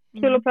blir.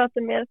 Kul att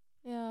prata med er.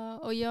 Ja,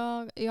 och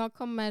jag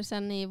kommer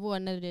sen i vår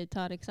när du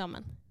tar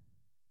examen.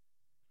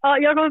 Ja,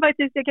 jag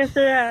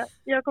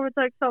kommer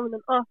ta examen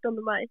den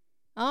 18 maj.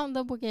 Ja,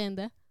 då bokar jag in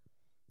det.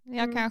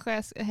 Jag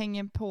kanske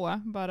hänger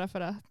på bara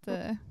för att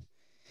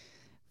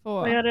få...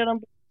 Och jag har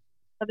redan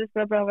att det ska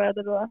vara bra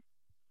väder då.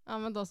 Ja,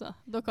 men då så.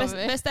 Då kommer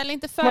vi. Beställ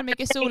inte för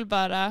mycket sol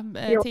bara.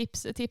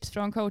 Tips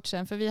från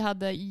coachen. För vi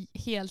hade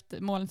helt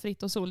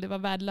molnfritt och sol. Det var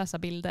värdelösa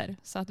bilder.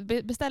 Så att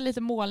beställ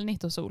lite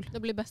molnigt och sol. Det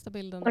blir bästa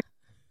bilden. Okej,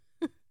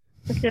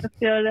 jag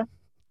ska göra det.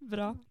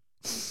 Bra.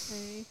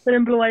 Okay. För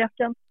den blåa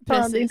jackan.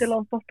 Precis. Det är inte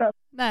långt borta.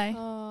 Nej,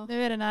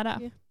 nu är det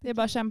nära. Det är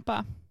bara att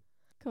kämpa.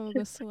 Det kommer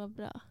gå så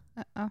bra.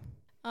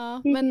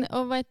 Ja, men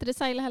och vad heter det?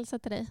 Saila hälsa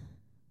till dig.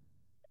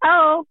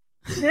 Ja,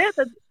 jag vet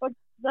att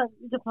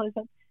jag tar det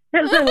sen.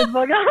 Hälsa dig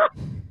tillbaka.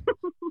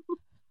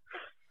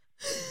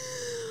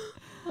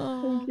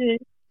 Okay.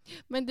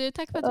 Men du,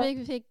 tack för att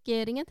vi fick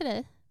ringa till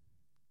dig.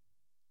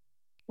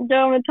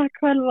 Ja, men tack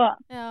själva.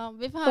 Ja,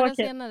 vi får höra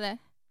senare.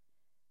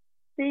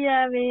 Det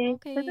gör vi.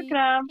 Okay. Puss och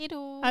kram. Hej då.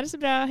 Ha det så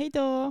bra. Hej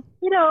då.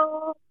 Hej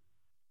då.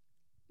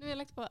 Nu har jag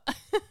lagt på.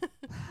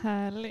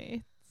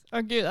 Härligt.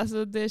 Gud,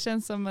 alltså det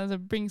känns som att det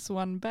brings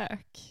one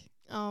back.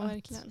 Ja,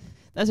 verkligen.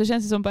 Alltså det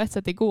känns som på ett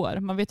sätt igår.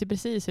 Man vet ju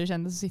precis hur det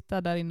kändes att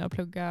sitta där inne och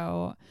plugga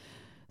och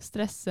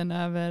stressen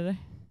över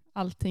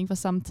allting, för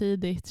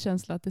samtidigt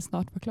känslan att det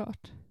snart var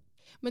klart.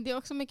 Men det är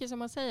också mycket som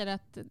man säger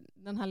att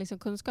den här liksom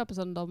kunskapen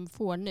som de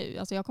får nu.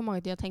 Alltså jag kommer ihåg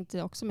att jag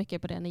tänkte också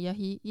mycket på det när jag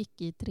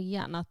gick i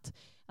 3:an.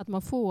 Att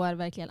man får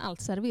verkligen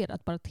allt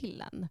serverat bara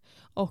till en.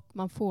 Och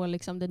man får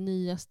liksom det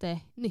nyaste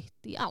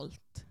nytt i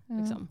allt.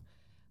 Liksom.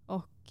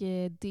 Och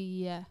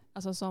det,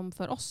 alltså som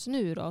för oss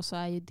nu då, så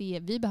är ju det,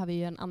 vi behöver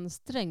ju en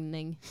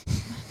ansträngning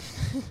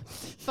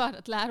för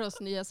att lära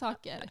oss nya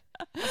saker.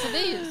 Alltså det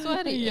är ju, så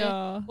är det ju.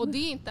 Ja. Och det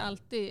är inte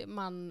alltid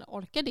man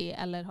orkar det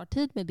eller har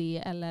tid med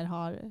det eller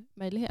har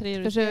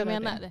möjlighet. Förstår jag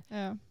menar?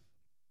 Ja.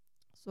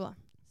 Så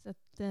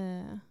att,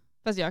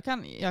 Fast jag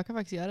kan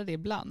faktiskt göra det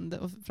ibland.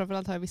 Och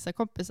framförallt har jag vissa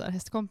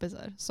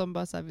hästkompisar, som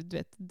bara så här, du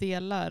vet,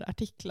 delar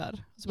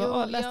artiklar. Så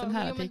bara, läs den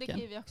här artikeln. Men det kan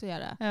ju vi också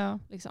göra. Ja.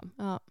 Liksom.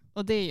 Ja.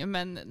 Och det är ju,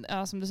 men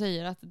som du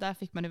säger, att där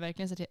fick man ju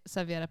verkligen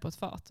servera på ett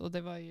fat. Och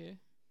det var ju...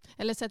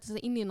 Eller sätta sig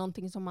in i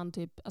någonting som man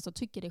typ, alltså,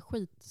 tycker är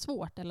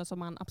skitsvårt eller som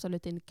man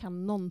absolut inte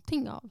kan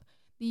någonting av.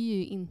 Det är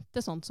ju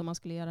inte sånt som man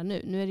skulle göra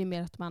nu. Nu är det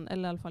mer att man,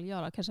 eller i alla fall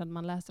göra, kanske att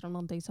man läser om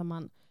någonting som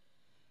man,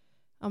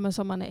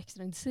 som man är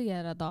extra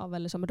intresserad av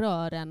eller som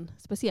rör en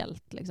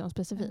speciellt, liksom,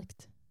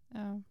 specifikt.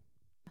 Ja.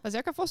 Fast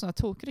jag kan få sådana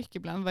tokryck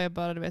ibland, vad jag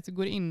bara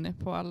går in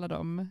på alla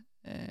de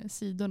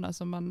sidorna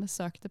som man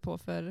sökte på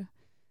för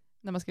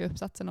när man skrev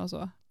uppsatserna och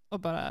så. Och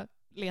bara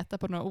leta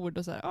på några ord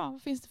och så här,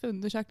 vad finns det för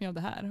undersökning av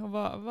det här? Och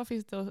vad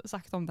finns det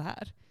sagt om det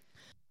här?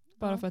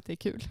 Bara för att det är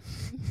kul.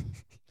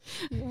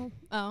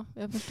 Ja,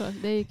 jag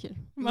förstår. Det är ju kul.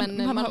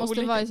 Men man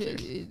måste vara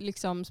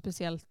liksom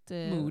speciellt...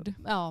 mood.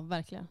 Ja,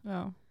 verkligen.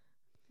 Ja.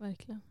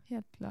 Verkligen.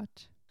 Helt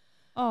klart.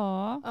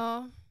 Ja.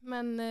 Ja,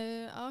 men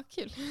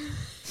kul.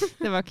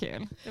 Det var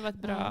kul. Det var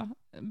ett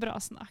bra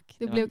snack.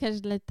 Det blev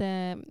kanske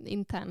lite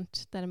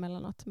internt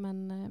däremellanåt.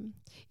 Men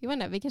jag vet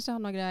inte, vi kanske har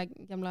några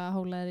gamla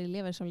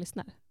Hólar-elever som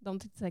lyssnar. De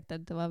tyckte säkert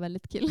att det var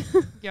väldigt kul.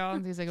 Ja, de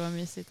tyckte säkert det var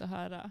mysigt att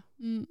höra.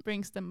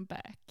 Brings them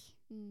back.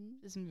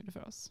 Det som gjorde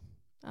för oss.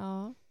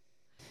 Ja.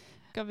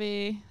 Ska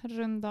vi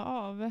runda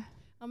av?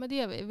 Ja, men det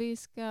gör vi. Vi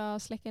ska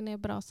släcka ner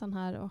brasan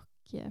här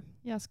och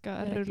jag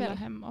ska rulla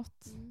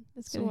hemåt.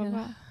 Det ska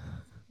sova.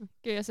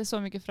 Gud, jag ser så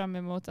mycket fram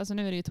emot, alltså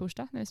nu är det ju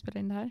torsdag när vi spelar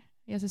in det här.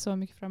 Jag ser så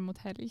mycket fram emot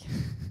helg.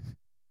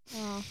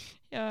 Ja.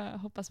 Jag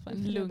hoppas på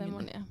en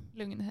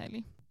lugn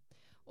helg.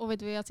 Och vet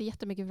du vad jag ser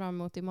jättemycket fram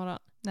emot imorgon?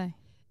 Nej.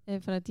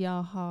 För att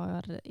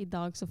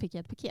idag så fick jag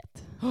ett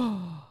paket.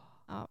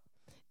 Ja,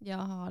 jag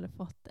har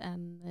fått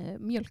en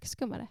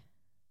mjölkskummare.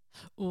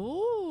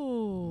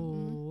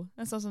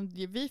 En sån som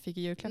vi fick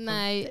i julklapp.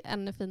 Nej,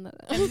 ännu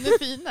finare. Ännu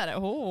finare?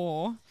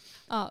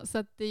 Ja, så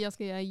att jag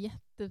ska göra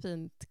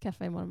jättefint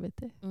kaffe imorgon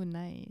bitti.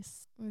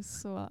 Nice. Jag är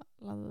så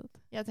laddad.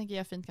 Jag tänker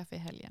göra fint kaffe i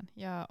helgen.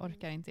 Jag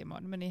orkar inte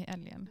imorgon, men i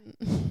helgen.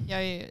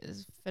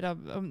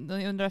 De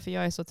undrar varför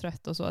jag är så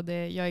trött och så.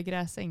 Jag är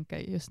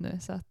gräsänka just nu,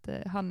 så att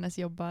Hannes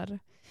jobbar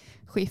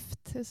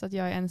skift, så att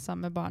jag är ensam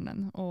med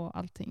barnen och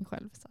allting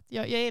själv. Så att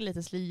jag är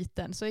lite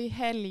sliten, så i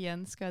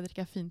helgen ska jag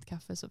dricka fint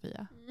kaffe,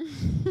 Sofia.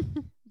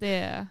 Det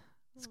är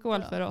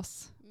skål för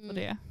oss på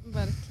det.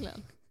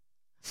 Verkligen.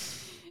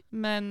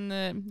 Men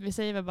vi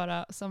säger väl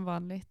bara som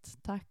vanligt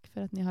tack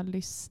för att ni har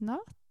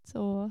lyssnat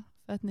och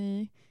för att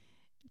ni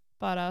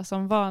bara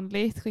som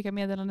vanligt skickar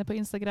meddelande på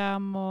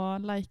Instagram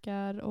och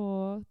likar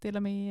och delar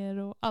med er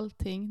och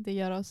allting. Det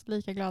gör oss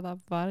lika glada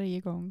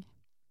varje gång.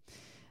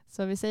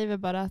 Så vi säger väl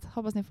bara att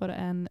hoppas ni får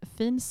en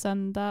fin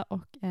söndag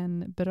och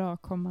en bra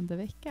kommande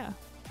vecka.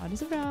 Ha det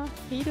så bra.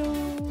 Hej då!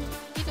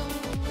 Hej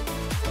då!